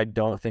much. I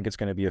don't think it's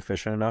going to be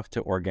efficient enough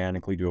to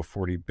organically do a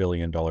 $40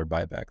 billion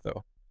buyback,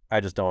 though. I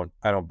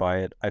don't buy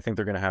it. I think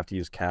they're going to have to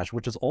use cash,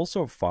 which is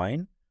also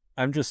fine.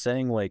 I'm just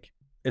saying,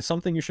 it's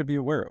something you should be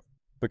aware of,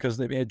 because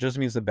it just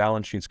means the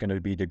balance sheet's going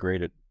to be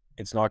degraded.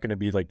 It's not going to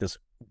be like this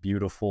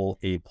beautiful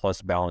A+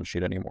 balance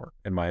sheet anymore,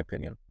 in my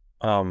opinion.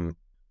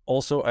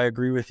 Also, I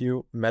agree with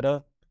you.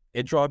 Meta,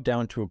 it dropped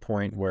down to a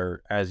point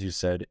where, as you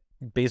said,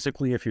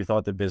 basically, if you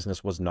thought the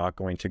business was not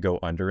going to go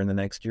under in the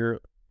next year,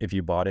 if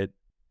you bought it,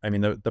 I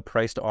mean, the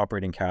price to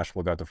operating cash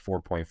flow got to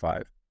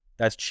 4.5.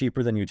 That's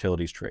cheaper than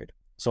utilities trade.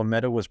 So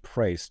Meta was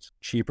priced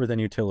cheaper than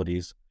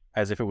utilities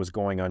as if it was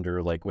going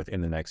under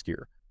within the next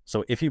year.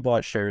 So if you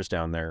bought shares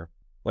down there,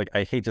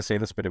 I hate to say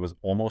this, but it was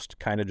almost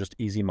kind of just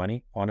easy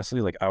money,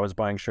 honestly. I was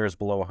buying shares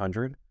below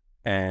 100,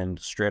 and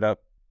straight up,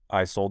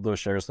 I sold those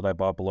shares that I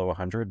bought below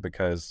 100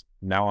 because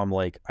now I'm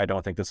I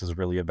don't think this is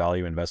really a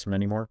value investment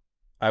anymore.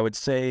 I would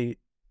say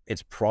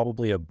it's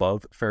probably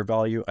above fair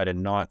value. I did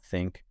not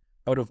think,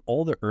 out of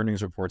all the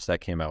earnings reports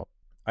that came out,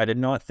 I did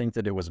not think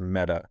that it was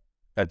Meta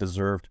that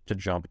deserved to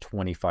jump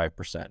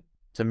 25%.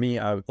 To me,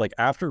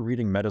 after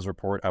reading Meta's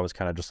report, I was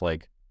kind of just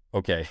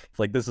okay,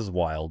 like this is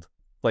wild.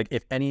 Like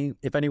if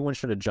anyone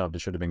should have jumped, it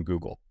should have been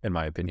Google, in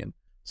my opinion.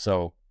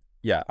 So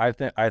yeah, I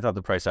thought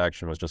the price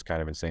action was just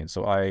kind of insane.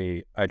 So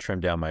I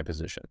trimmed down my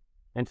position.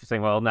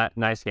 Interesting. Well,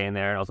 nice gain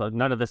there. Also,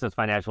 none of this is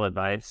financial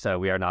advice, so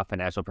we are not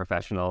financial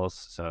professionals.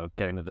 So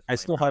getting to the I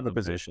still have a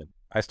position.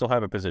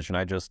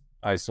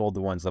 I sold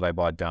the ones that I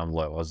bought down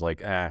low. I was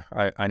like,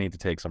 I need to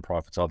take some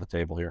profits off the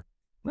table here.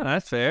 No,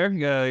 that's fair. You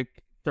gotta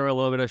throw a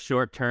little bit of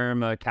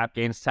short-term cap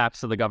gains tax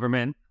to the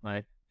government,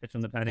 like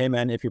pitching the penny. Hey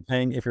man, if you're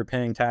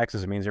paying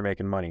taxes, it means you're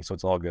making money, so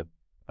it's all good.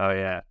 Oh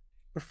yeah.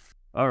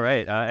 All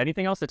right.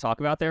 Anything else to talk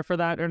about there for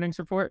that earnings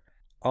report?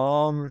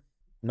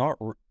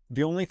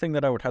 The only thing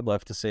that I would have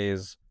left to say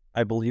is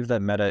I believe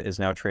that Meta is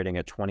now trading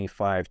at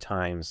 25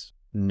 times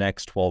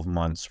next 12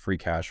 months free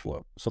cash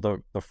flow. So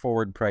the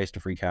forward price to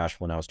free cash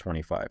flow now is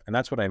 25, and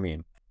that's what I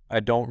mean.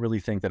 I don't really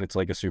think that it's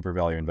like a super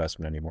value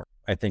investment anymore.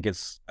 I think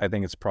it's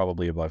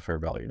probably above fair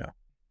value now.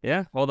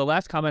 Yeah. Well, the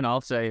last comment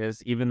I'll say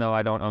is, even though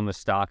I don't own the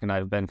stock and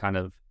I've been kind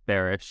of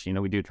bearish,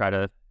 we do try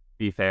to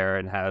be fair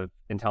and have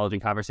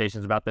intelligent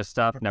conversations about this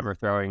stuff, never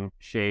throwing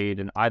shade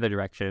in either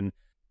direction.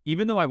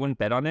 Even though I wouldn't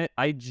bet on it,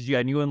 I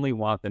genuinely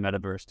want the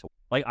metaverse to,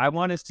 like, I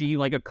want to see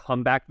like a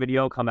comeback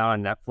video come out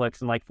on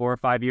Netflix in like 4 or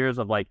 5 years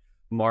of like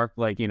Mark,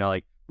 like,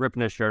 like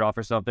ripping his shirt off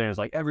or something. It's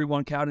like,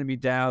 everyone counted me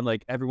down.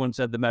 Like, everyone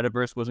said the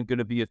metaverse wasn't going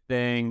to be a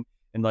thing.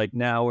 And like,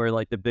 now we're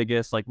like the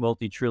biggest, like,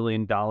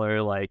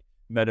 multi-trillion-dollar, like,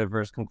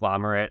 metaverse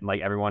conglomerate. And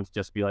like, everyone's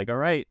just be like, all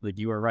right, like,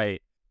 you were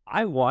right.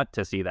 I want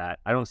to see that.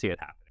 I don't see it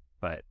happening,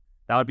 but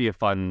that would be a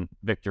fun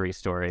victory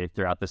story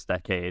throughout this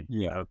decade.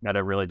 Yeah.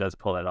 Meta really does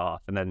pull it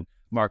off. And then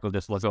Mark will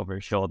just look over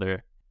his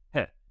shoulder.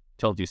 Heh,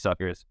 told you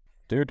suckers.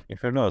 Dude,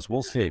 who knows?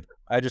 We'll see.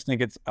 I just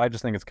think it's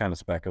kind of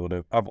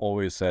speculative. I've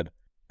always said,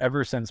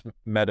 ever since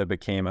Meta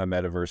became a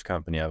metaverse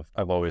company,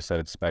 I've always said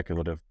it's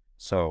speculative.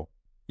 So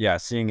yeah,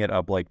 seeing it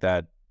up like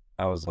that,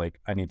 I was like,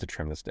 I need to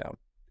trim this down.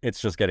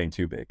 It's just getting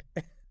too big.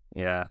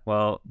 Yeah,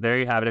 well, there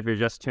you have it. If you're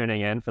just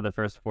tuning in for the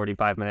first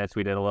 45 minutes,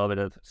 we did a little bit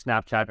of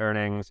Snapchat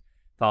earnings,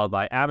 followed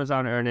by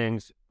Amazon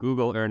earnings,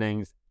 Google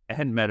earnings,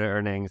 and Meta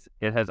earnings.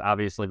 It has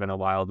obviously been a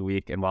wild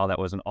week, and while that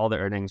wasn't all the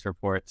earnings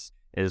reports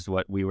is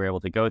what we were able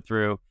to go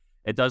through,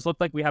 it does look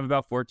like we have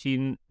about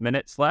 14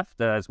 minutes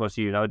left. As most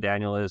of you know,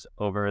 Daniel is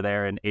over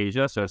there in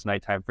Asia, so it's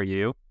nighttime for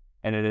you,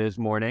 and it is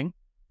morning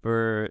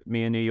for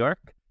me in New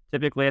York.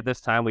 Typically at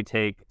this time, we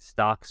take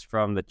stocks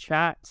from the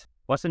chat.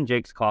 What's in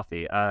Jake's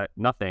coffee?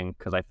 Nothing,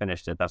 because I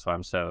finished it. That's why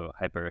I'm so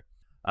hyper.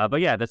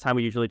 But yeah, this time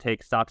we usually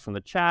take stocks from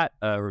the chat,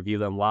 review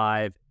them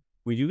live.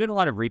 We do get a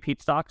lot of repeat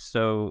stocks.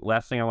 So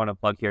last thing I want to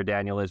plug here,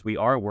 Daniel, is we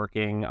are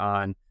working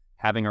on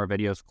having our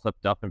videos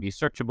clipped up and be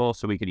searchable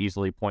so we could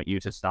easily point you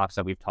to stocks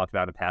that we've talked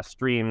about in past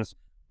streams.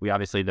 We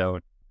obviously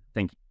don't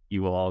think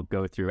you will all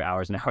go through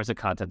hours and hours of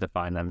content to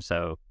find them.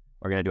 So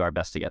we're going to do our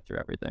best to get through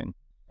everything.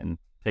 And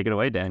take it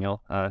away,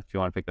 Daniel, if you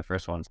want to pick the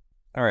first ones.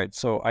 All right,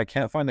 so I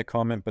can't find the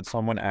comment, but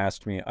someone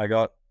asked me. I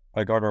got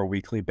our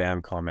weekly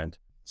BAM comment.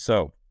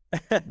 So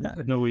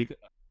No week.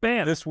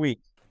 BAM. This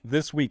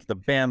week the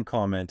BAM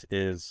comment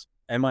is,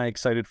 am I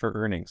excited for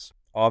earnings?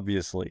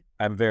 Obviously,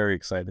 I'm very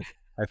excited.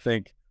 I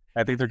think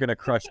they're gonna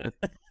crush it.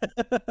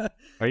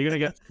 Are you gonna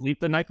get sleep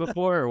the night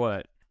before or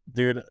what?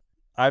 Dude,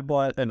 I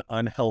bought an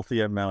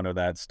unhealthy amount of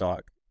that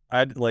stock.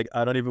 I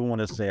don't even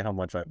want to say how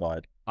much I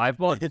bought. I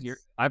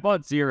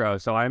bought zero,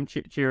 so I'm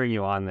cheering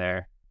you on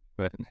there.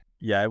 But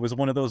yeah, it was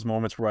one of those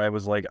moments where I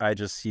was like, I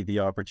just see the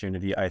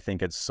opportunity. I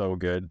think it's so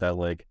good that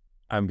like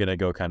I'm gonna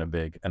go kind of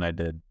big, and I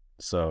did.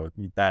 So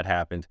that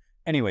happened.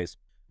 Anyways,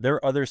 there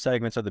are other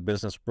segments of the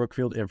business.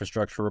 Brookfield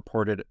Infrastructure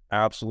reported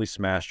absolutely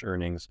smashed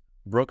earnings.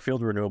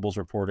 Brookfield Renewables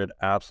reported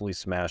absolutely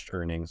smashed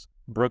earnings.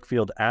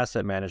 Brookfield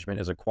Asset Management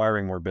is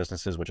acquiring more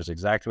businesses, which is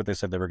exactly what they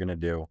said they were going to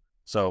do.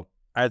 So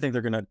I think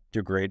they're going to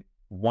do great.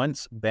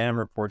 Once BAM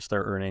reports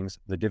their earnings,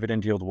 the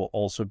dividend yield will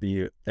also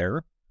be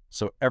there.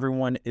 So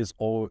everyone is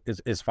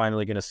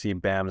finally going to see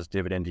BAM's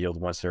dividend yield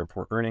once they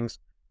report earnings.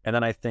 And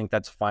then I think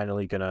that's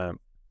finally going to,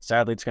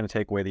 sadly, it's going to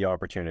take away the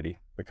opportunity,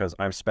 because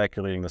I'm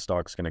speculating the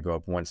stock's going to go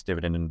up once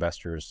dividend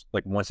investors,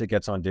 like once it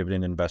gets on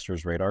dividend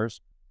investors'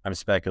 radars, I'm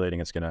speculating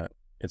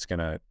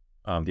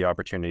the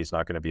opportunity is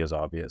not going to be as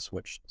obvious,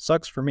 which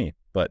sucks for me.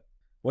 But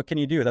what can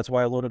you do? That's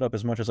why I loaded up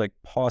as much as I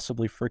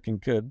possibly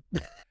freaking could.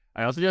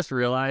 I also just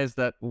realized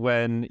that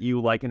when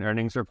you like an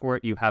earnings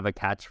report, you have a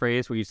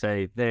catchphrase where you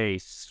say, they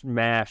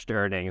smashed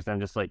earnings. And I'm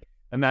just like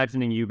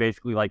imagining you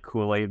basically like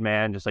Kool-Aid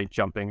Man, just like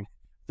jumping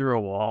through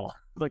a wall.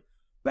 Like,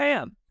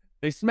 bam,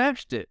 they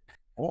smashed it.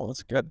 Oh,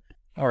 that's good.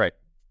 All right,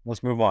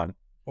 let's move on.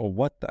 Oh,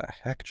 what the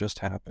heck just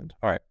happened?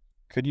 All right.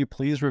 Could you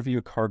please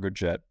review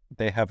Cargojet?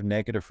 They have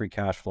negative free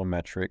cash flow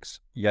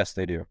metrics. Yes,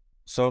 they do.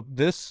 So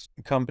this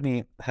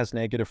company has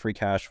negative free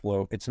cash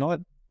flow. It's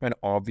not an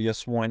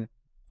obvious one.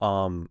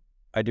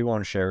 I do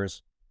own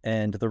shares,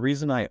 and the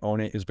reason I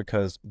own it is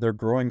because they're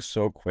growing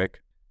so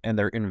quick and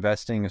they're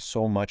investing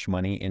so much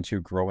money into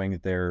growing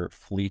their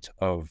fleet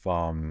of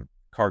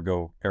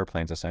cargo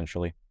airplanes,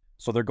 essentially.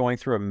 So they're going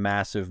through a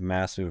massive,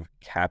 massive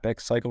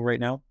CapEx cycle right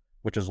now,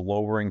 which is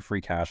lowering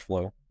free cash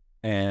flow.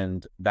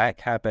 And that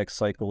CapEx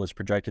cycle is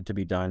projected to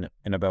be done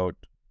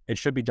it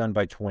should be done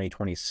by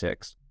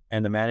 2026.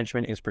 And the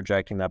management is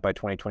projecting that by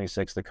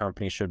 2026, the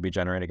company should be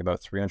generating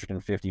about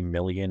 350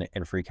 million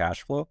in free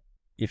cash flow.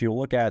 If you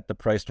look at the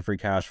price to free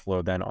cash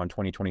flow then on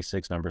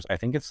 2026 numbers, I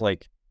think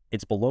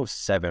it's below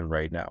 7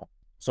 right now.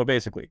 So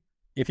basically,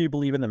 if you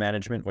believe in the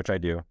management, which I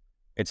do,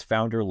 it's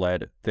founder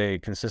led. They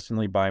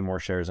consistently buy more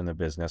shares in the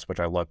business, which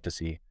I love to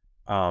see.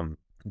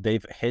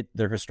 They've hit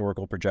their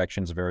historical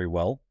projections very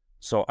well.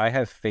 So I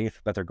have faith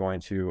that they're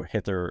going to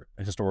hit their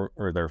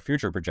their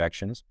future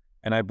projections.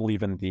 And I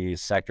believe in the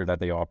sector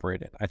that they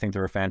operate in. I think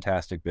they're a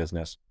fantastic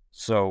business.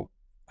 So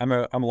I'm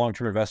a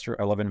long-term investor.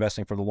 I love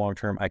investing for the long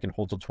term. I can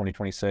hold till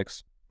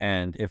 2026.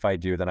 And if I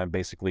do, then I'm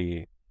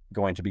basically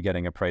going to be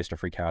getting a price to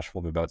free cash flow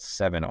of about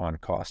 7 on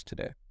cost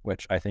today,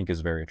 which I think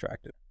is very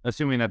attractive.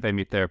 Assuming that they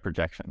meet their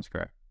projections,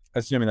 correct?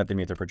 Assuming that they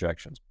meet their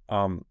projections.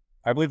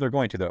 I believe they're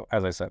going to, though,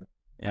 as I said.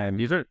 And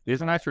these are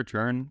nice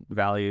return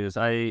values.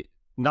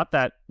 Not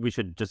that we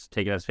should just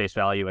take it as face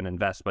value and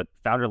invest, but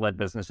founder-led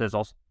businesses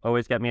also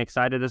always get me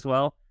excited as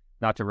well.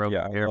 Not to rope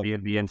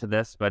Airbnb into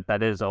this, but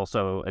that is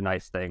also a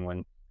nice thing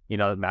when,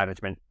 the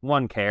management,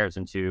 one, cares,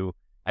 and two,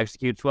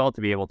 executes well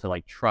to be able to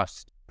like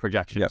trust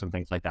projections and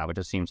things like that, which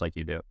it seems like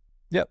you do.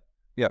 Yep.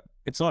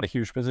 It's not a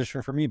huge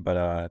position for me,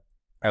 but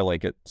I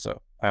like it,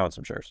 so I own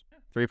some shares.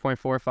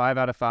 3.45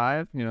 out of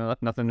 5,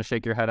 nothing to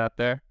shake your head at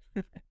there.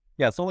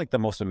 Yeah, it's not like the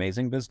most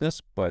amazing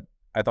business, but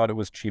I thought it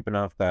was cheap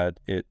enough that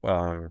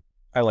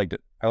I liked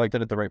it. I liked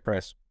it at the right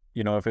price.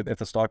 If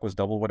the stock was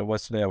double what it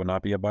was today, I would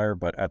not be a buyer,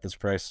 but at this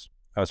price,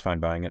 I was fine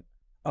buying it.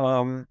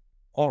 All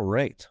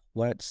right,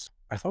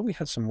 I thought we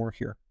had some more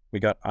here. We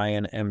got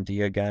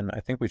INMD again. I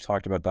think we've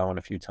talked about that one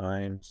a few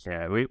times.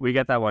 Yeah, we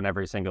get that one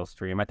every single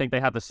stream. I think they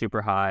have the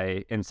super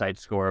high insight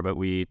score, but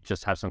we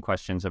just have some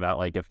questions about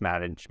like if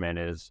management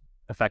is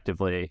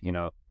effectively,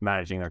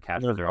 managing their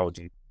cash flow.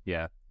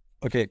 Yeah.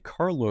 Okay,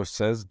 Carlos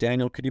says,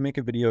 Daniel, could you make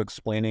a video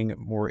explaining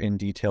more in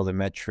detail the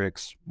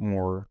metrics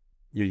more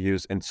you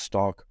use in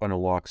Stock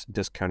Unlock's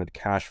discounted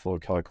cash flow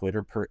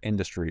calculator per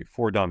industry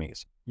for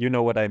dummies? You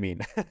know what I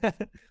mean.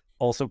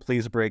 Also,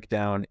 please break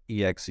down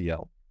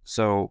EXEL.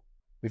 So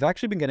we've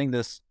actually been getting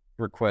this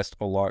request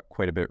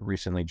quite a bit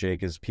recently,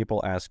 Jake, is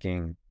people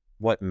asking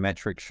what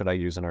metric should I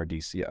use in our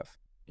DCF?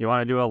 You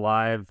want to do a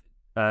live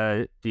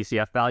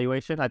DCF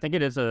valuation? I think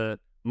it is a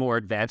more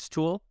advanced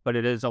tool, but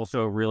it is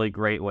also a really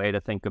great way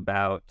to think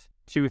about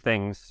two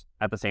things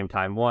at the same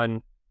time.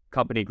 One,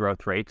 company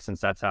growth rate, since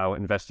that's how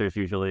investors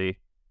usually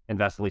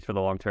invest, at least for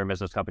the long term, is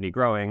this company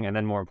growing. And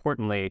then more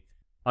importantly,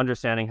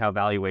 understanding how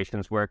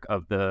valuations work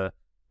of the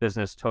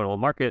business total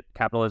market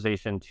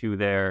capitalization to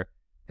their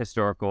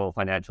historical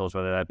financials,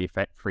 whether that be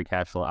free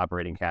cash flow,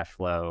 operating cash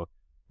flow,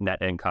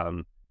 net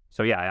income.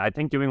 So yeah, I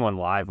think doing one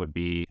live would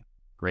be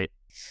great.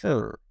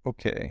 Sure.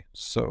 Okay.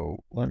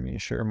 So let me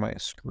share my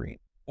screen.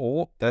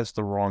 Oh, that's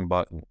the wrong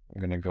button. I'm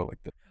going to go like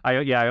this.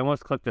 I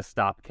almost clicked the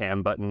stop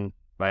cam button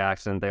by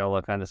accident. They all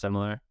look kind of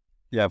similar.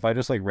 Yeah, if I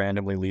just like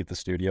randomly leave the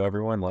studio,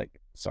 everyone,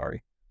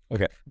 sorry.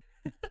 Okay.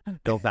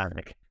 Don't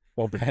panic.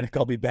 Won't panic.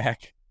 I'll be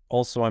back.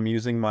 Also, I'm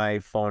using my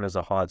phone as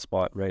a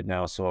hotspot right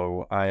now,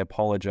 so I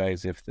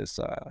apologize if this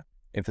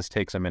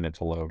takes a minute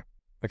to load.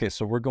 Okay,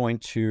 so we're going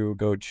to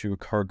go to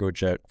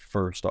CargoJet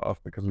first off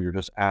because we were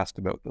just asked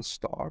about the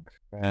stock.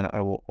 And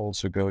I will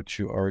also go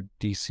to our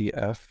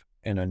DCF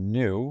in a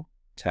new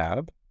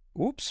tab.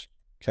 Oops.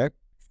 Okay.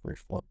 Free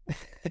flow.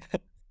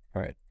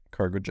 All right,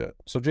 CargoJet.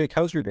 So Jake,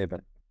 how's your day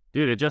been?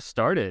 Dude, it just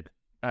started.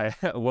 I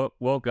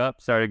woke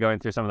up, started going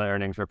through some of the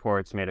earnings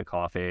reports, made a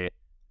coffee.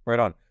 Right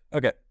on.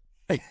 Okay.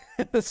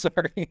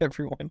 Sorry,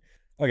 everyone.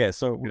 Okay,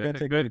 so we're going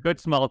to take good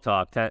small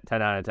talk. 10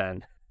 out of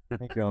 10.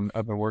 Thank you.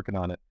 I've been working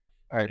on it.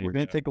 All right, we're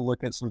going to take a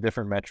look at some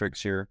different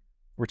metrics here.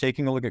 We're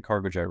taking a look at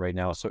CargoJet right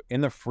now. So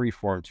in the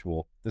freeform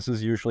tool, this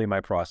is usually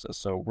my process.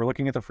 So we're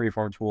looking at the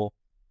freeform tool.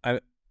 I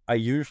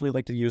usually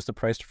like to use the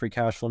price to free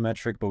cash flow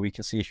metric, but we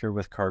can see here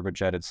with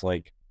CargoJet, it's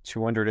like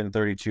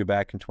 232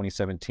 back in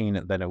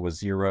 2017. Then it was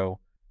 0.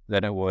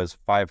 Then it was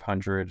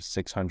 500,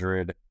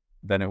 600.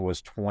 Then it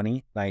was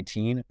 20,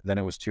 19. Then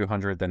it was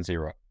 200, then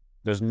 0.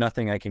 There's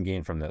nothing I can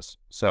gain from this.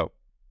 So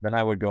then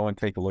I would go and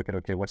take a look at,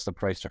 okay, what's the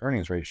price to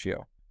earnings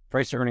ratio?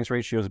 Price to earnings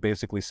ratio is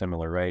basically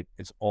similar, right?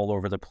 It's all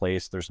over the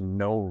place. There's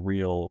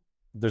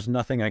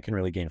nothing I can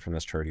really gain from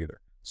this chart either.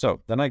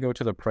 So then I go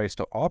to the price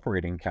to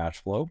operating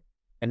cash flow.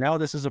 And now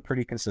this is a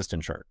pretty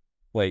consistent chart.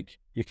 Like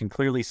you can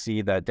clearly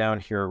see that down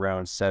here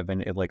around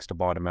 7, it likes to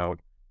bottom out.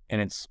 And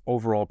it's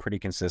overall pretty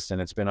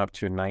consistent. It's been up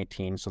to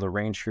 19. So the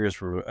range here is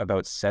for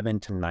about 7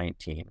 to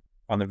 19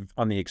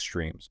 on the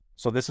extremes.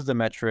 So this is the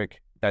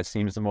metric that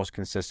seems the most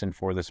consistent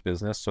for this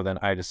business. So then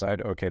I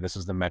decide, okay, this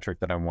is the metric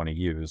that I want to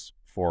use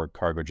for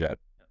CargoJet.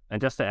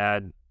 And just to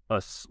add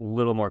a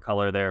little more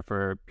color there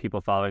for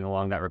people following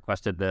along that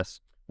requested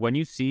this, when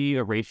you see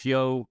a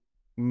ratio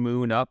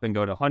moon up and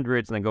go to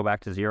hundreds and then go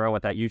back to 0,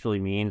 what that usually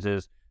means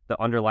is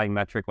the underlying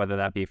metric, whether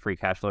that be free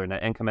cash flow or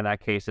net income in that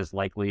case, is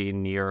likely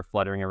near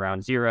fluttering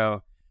around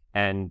 0.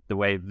 And the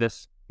way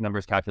this number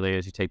is calculated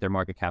is you take their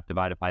market cap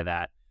divided by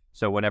that.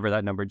 So whenever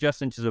that number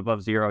just inches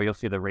above zero, you'll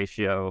see the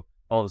ratio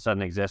all of a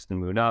sudden exist and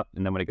move up.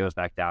 And then when it goes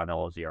back down, it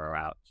will zero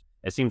out.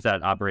 It seems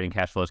that operating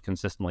cash flow is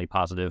consistently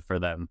positive for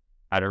them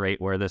at a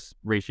rate where this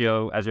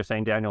ratio, as you're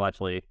saying, Daniel,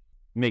 actually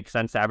makes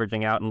sense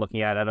averaging out and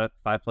looking at a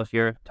 5+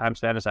 year time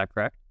span. Is that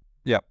correct?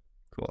 Yeah,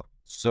 cool.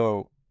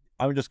 So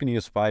I'm just going to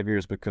use 5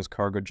 years because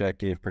CargoJet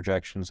gave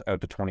projections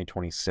out to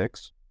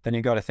 2026. Then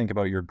you got to think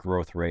about your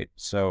growth rate.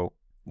 So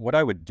what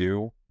I would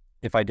do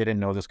if I didn't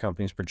know this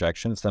company's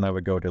projections, then I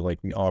would go to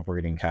like the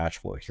operating cash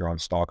flow here on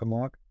Stock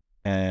Unlock.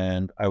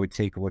 And I would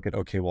take a look at,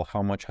 okay, well,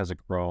 how much has it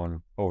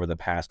grown over the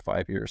past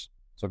 5 years?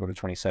 So I'll go to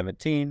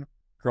 2017,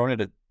 grown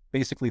at a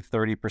basically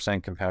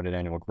 30% compounded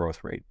annual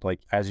growth rate. Like,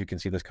 as you can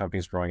see, this company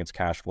is growing its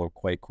cash flow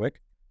quite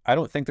quick. I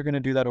don't think they're going to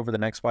do that over the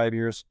next 5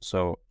 years.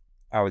 So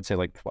I would say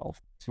like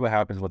 12. See what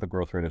happens with a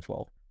growth rate of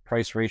 12.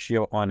 Price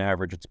ratio on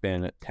average, it's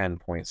been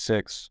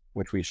 10.6,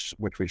 which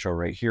we show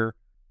right here.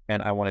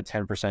 And I want a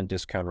 10%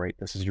 discount rate.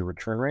 This is your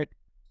return rate.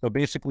 So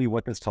basically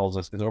what this tells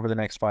us is over the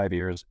next 5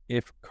 years,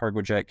 if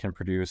CargoJet can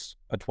produce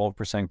a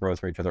 12%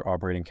 growth rate to their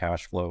operating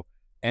cash flow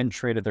and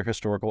trade at their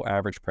historical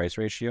average price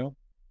ratio,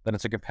 then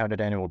it's a compounded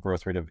annual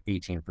growth rate of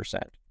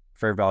 18%.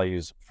 Fair value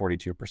is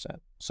 42%.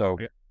 So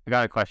I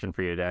got a question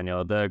for you,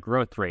 Daniel. The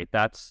growth rate,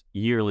 that's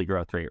yearly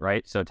growth rate,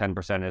 right? So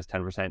 10% is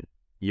 10%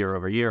 year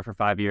over year for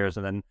 5 years.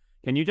 And then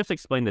can you just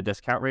explain the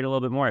discount rate a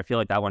little bit more? I feel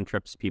like that one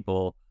trips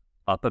people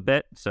up a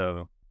bit.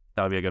 So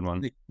that would be a good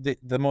one.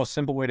 The most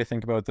simple way to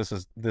think about this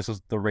is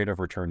the rate of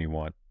return you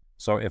want.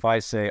 So if I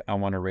say I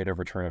want a rate of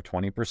return of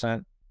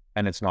 20%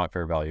 and it's not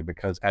fair value,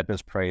 because at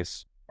this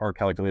price, our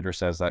calculator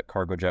says that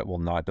CargoJet will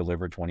not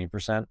deliver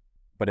 20%.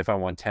 But if I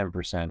want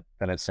 10%,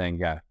 then it's saying,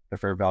 yeah, the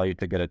fair value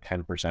to get a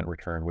 10%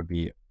 return would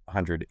be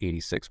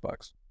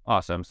 $186.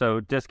 Awesome. So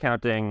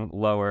discounting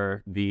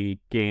lower the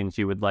gains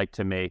you would like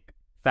to make,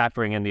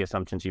 factoring in the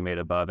assumptions you made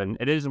above. And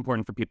it is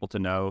important for people to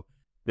know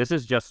this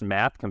is just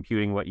math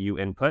computing what you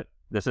input.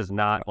 This is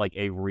not like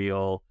a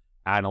real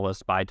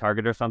analyst buy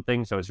target or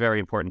something. So it's very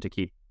important to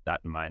keep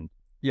that in mind.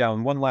 Yeah.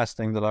 And one last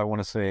thing that I want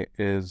to say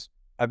is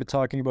I've been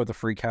talking about the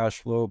free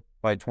cash flow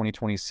by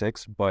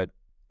 2026, but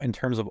in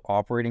terms of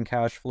operating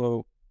cash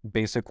flow,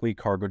 basically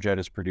CargoJet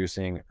is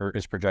producing or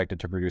is projected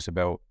to produce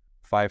about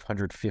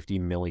 550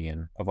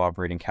 million of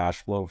operating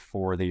cash flow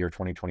for the year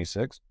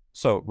 2026.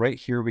 So right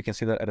here, we can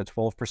see that at a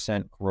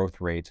 12%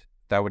 growth rate,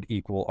 that would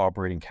equal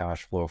operating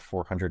cash flow of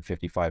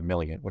 455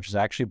 million, which is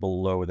actually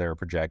below their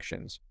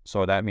projections.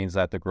 So that means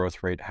that the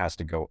growth rate has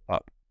to go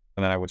up.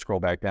 And then I would scroll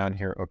back down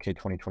here. Okay,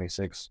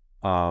 2026,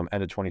 end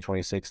of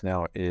 2026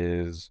 now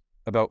is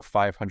about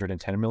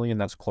 510 million.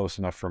 That's close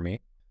enough for me.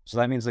 So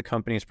that means the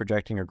company is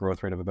projecting a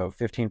growth rate of about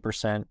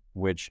 15%,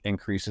 which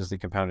increases the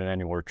compounded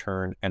annual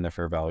return and the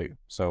fair value.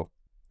 So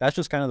that's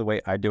just kind of the way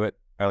I do it.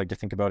 I like to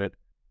think about it.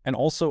 And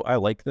also I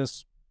like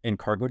this in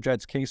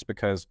CargoJet's case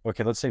because,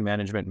 okay, let's say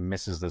management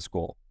misses this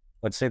goal.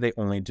 Let's say they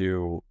only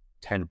do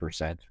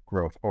 10%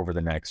 growth over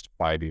the next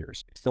 5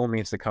 years. It still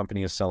means the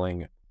company is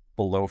selling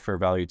below fair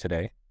value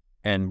today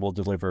and will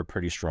deliver a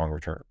pretty strong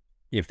return.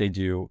 If they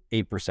do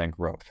 8%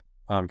 growth,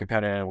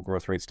 compounded annual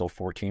growth rate still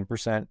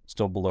 14%,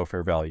 still below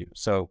fair value.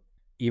 So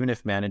even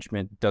if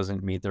management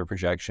doesn't meet their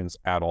projections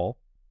at all,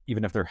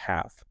 even if they're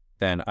half,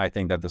 then I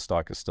think that the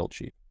stock is still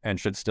cheap and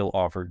should still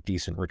offer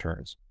decent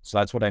returns. So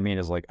that's what I mean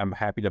is like, I'm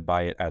happy to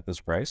buy it at this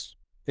price.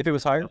 If it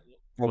was higher, I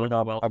would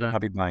not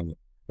be buying it.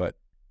 But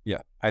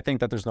yeah, I think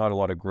that there's not a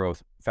lot of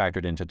growth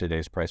factored into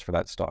today's price for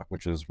that stock,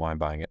 which is why I'm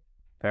buying it.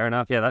 Fair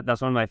enough. Yeah,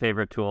 that's one of my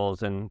favorite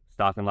tools in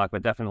Stock Unlock,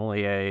 but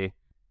definitely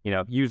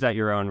use at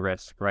your own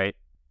risk, right?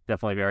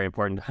 Definitely very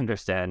important to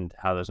understand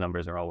how those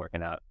numbers are all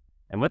working out.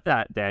 And with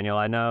that, Daniel,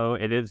 I know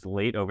it is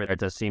late over there. It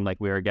does seem like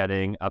we are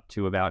getting up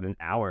to about an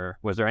hour.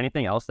 Was there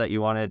anything else that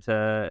you wanted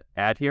to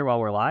add here while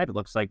we're live? It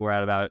looks like we're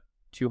at about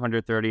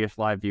 230-ish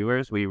live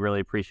viewers. We really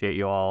appreciate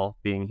you all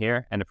being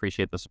here and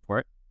appreciate the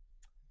support.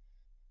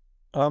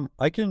 I'll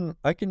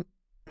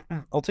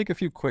take a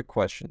few quick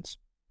questions.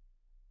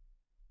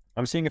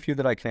 I'm seeing a few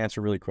that I can answer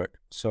really quick.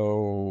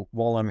 So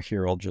while I'm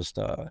here, I'll just,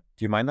 do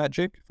you mind that,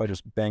 Jake, if I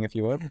just bang a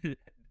few up?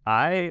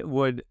 I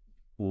would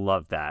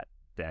love that,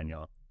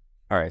 Daniel.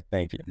 All right,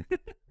 thank you.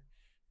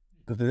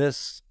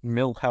 This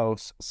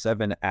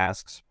Millhouse7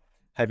 asks,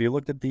 have you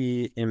looked at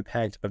the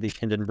impact of the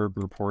Hindenburg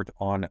report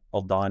on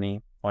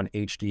Adani on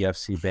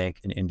HDFC Bank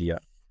in India?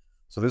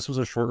 So this was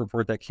a short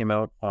report that came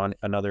out on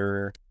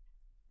another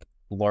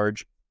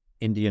large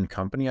Indian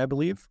company, I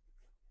believe.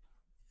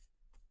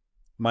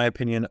 My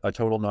opinion, a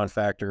total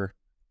non-factor.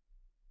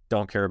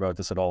 Don't care about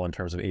this at all in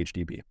terms of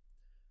HDB.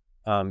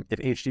 If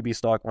HDB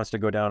stock wants to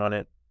go down on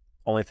it,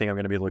 only thing I'm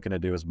going to be looking to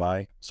do is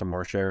buy some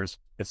more shares.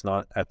 It's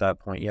not at that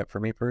point yet for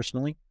me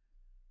personally,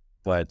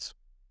 but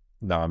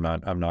no,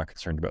 I'm not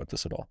concerned about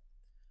this at all.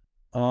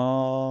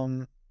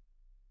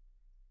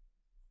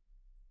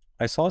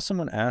 I saw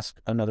someone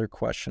ask another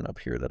question up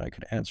here that I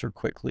could answer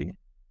quickly.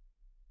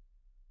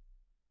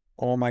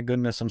 Oh my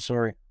goodness, I'm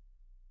sorry.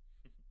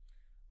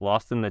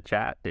 Lost in the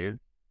chat, dude.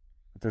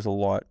 There's a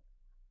lot.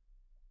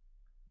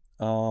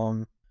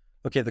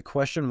 Okay, the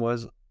question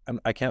was,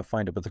 I can't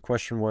find it, but the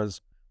question was,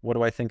 what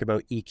do I think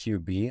about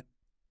EQB?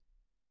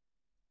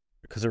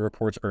 Because it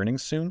reports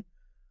earnings soon.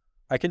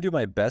 I can do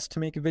my best to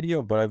make a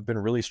video, but I've been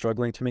really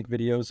struggling to make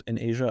videos in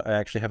Asia. I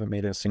actually haven't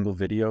made a single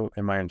video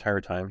in my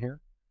entire time here.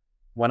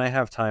 When I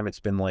have time,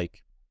 it's been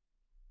like,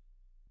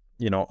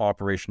 you know,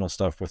 operational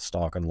stuff with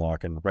Stock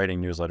Unlock and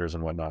writing newsletters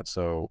and whatnot.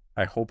 So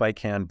I hope I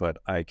can, but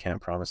I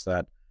can't promise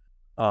that.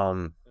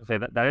 Say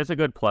that is a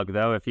good plug,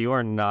 though. If you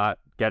are not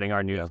getting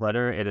our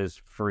newsletter, it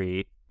is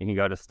free. You can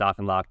go to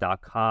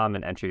stockunlock.com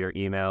and enter your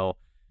email.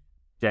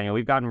 Daniel,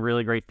 we've gotten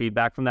really great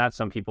feedback from that.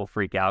 Some people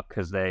freak out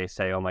because they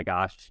say, oh my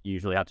gosh, you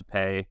usually have to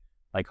pay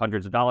like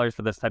hundreds of dollars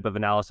for this type of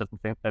analysis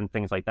and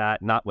things like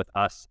that. Not with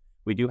us.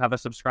 We do have a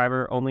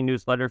subscriber-only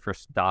newsletter for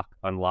Stock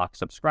Unlock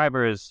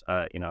subscribers.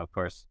 You know, of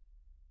course,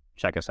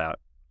 check us out.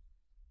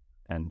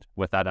 And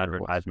with that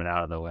advertisement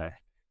out of the way.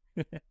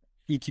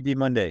 EQB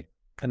Monday.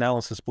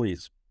 Analysis,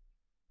 please.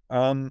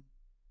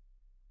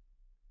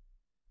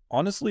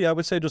 Honestly, I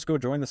would say just go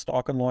join the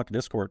Stock Unlock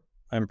Discord.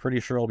 I'm pretty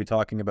sure I'll be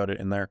talking about it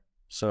in there.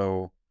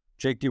 So,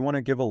 Jake, do you want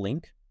to give a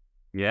link?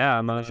 Yeah,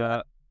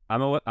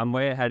 I'm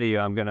way ahead of you.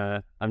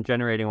 I'm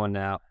generating one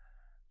now.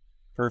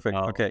 Perfect.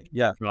 Okay.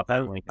 Yeah. Drop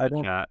that link in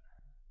the chat.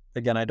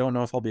 Again, I don't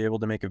know if I'll be able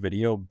to make a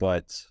video,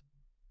 but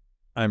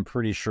I'm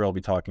pretty sure I'll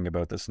be talking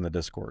about this in the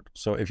Discord.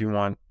 So if you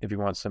want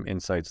some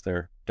insights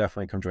there,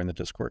 definitely come join the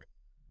Discord.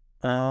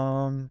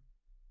 Trying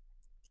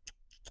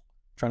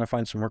to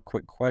find some more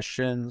quick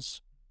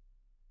questions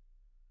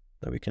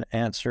that we can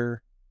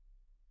answer.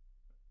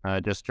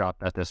 Just drop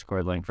that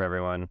Discord link for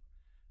everyone.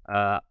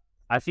 I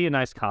see a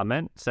nice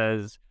comment. It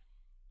says,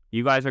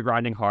 you guys are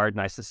grinding hard.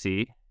 Nice to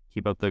see.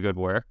 Keep up the good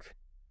work.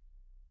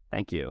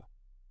 Thank you.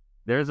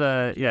 There's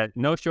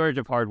no shortage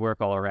of hard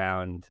work all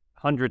around.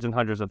 Hundreds and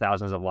hundreds of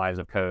thousands of lines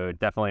of code.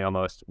 Definitely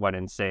almost went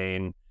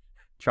insane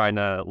trying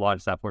to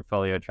launch that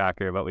portfolio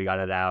tracker, but we got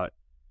it out.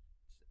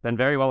 Been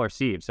very well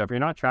received. So if you're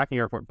not tracking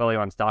your portfolio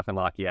on Stock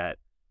Unlock yet,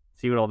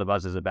 see what all the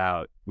buzz is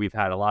about. We've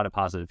had a lot of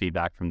positive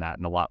feedback from that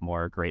and a lot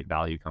more great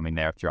value coming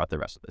there throughout the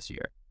rest of this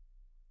year.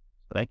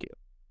 So thank you.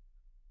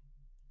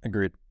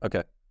 Agreed.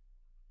 Okay.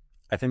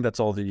 I think that's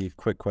all the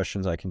quick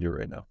questions I can do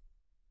right now.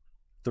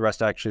 The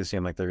rest actually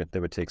seem like they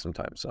would take some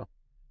time. So,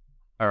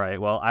 all right.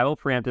 Well, I will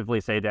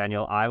preemptively say,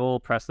 Daniel, I will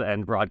press the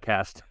end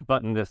broadcast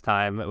button this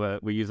time.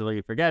 We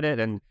usually forget it.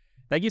 And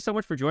thank you so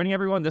much for joining,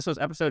 everyone. This was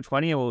episode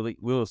 20, and we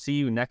will see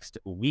you next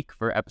week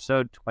for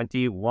episode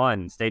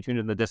 21. Stay tuned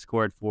in the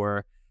Discord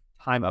for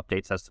time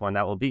updates as to when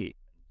that will be.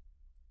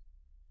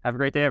 Have a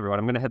great day, everyone.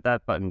 I'm going to hit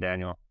that button,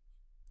 Daniel.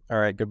 All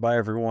right. Goodbye,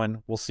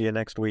 everyone. We'll see you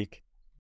next week.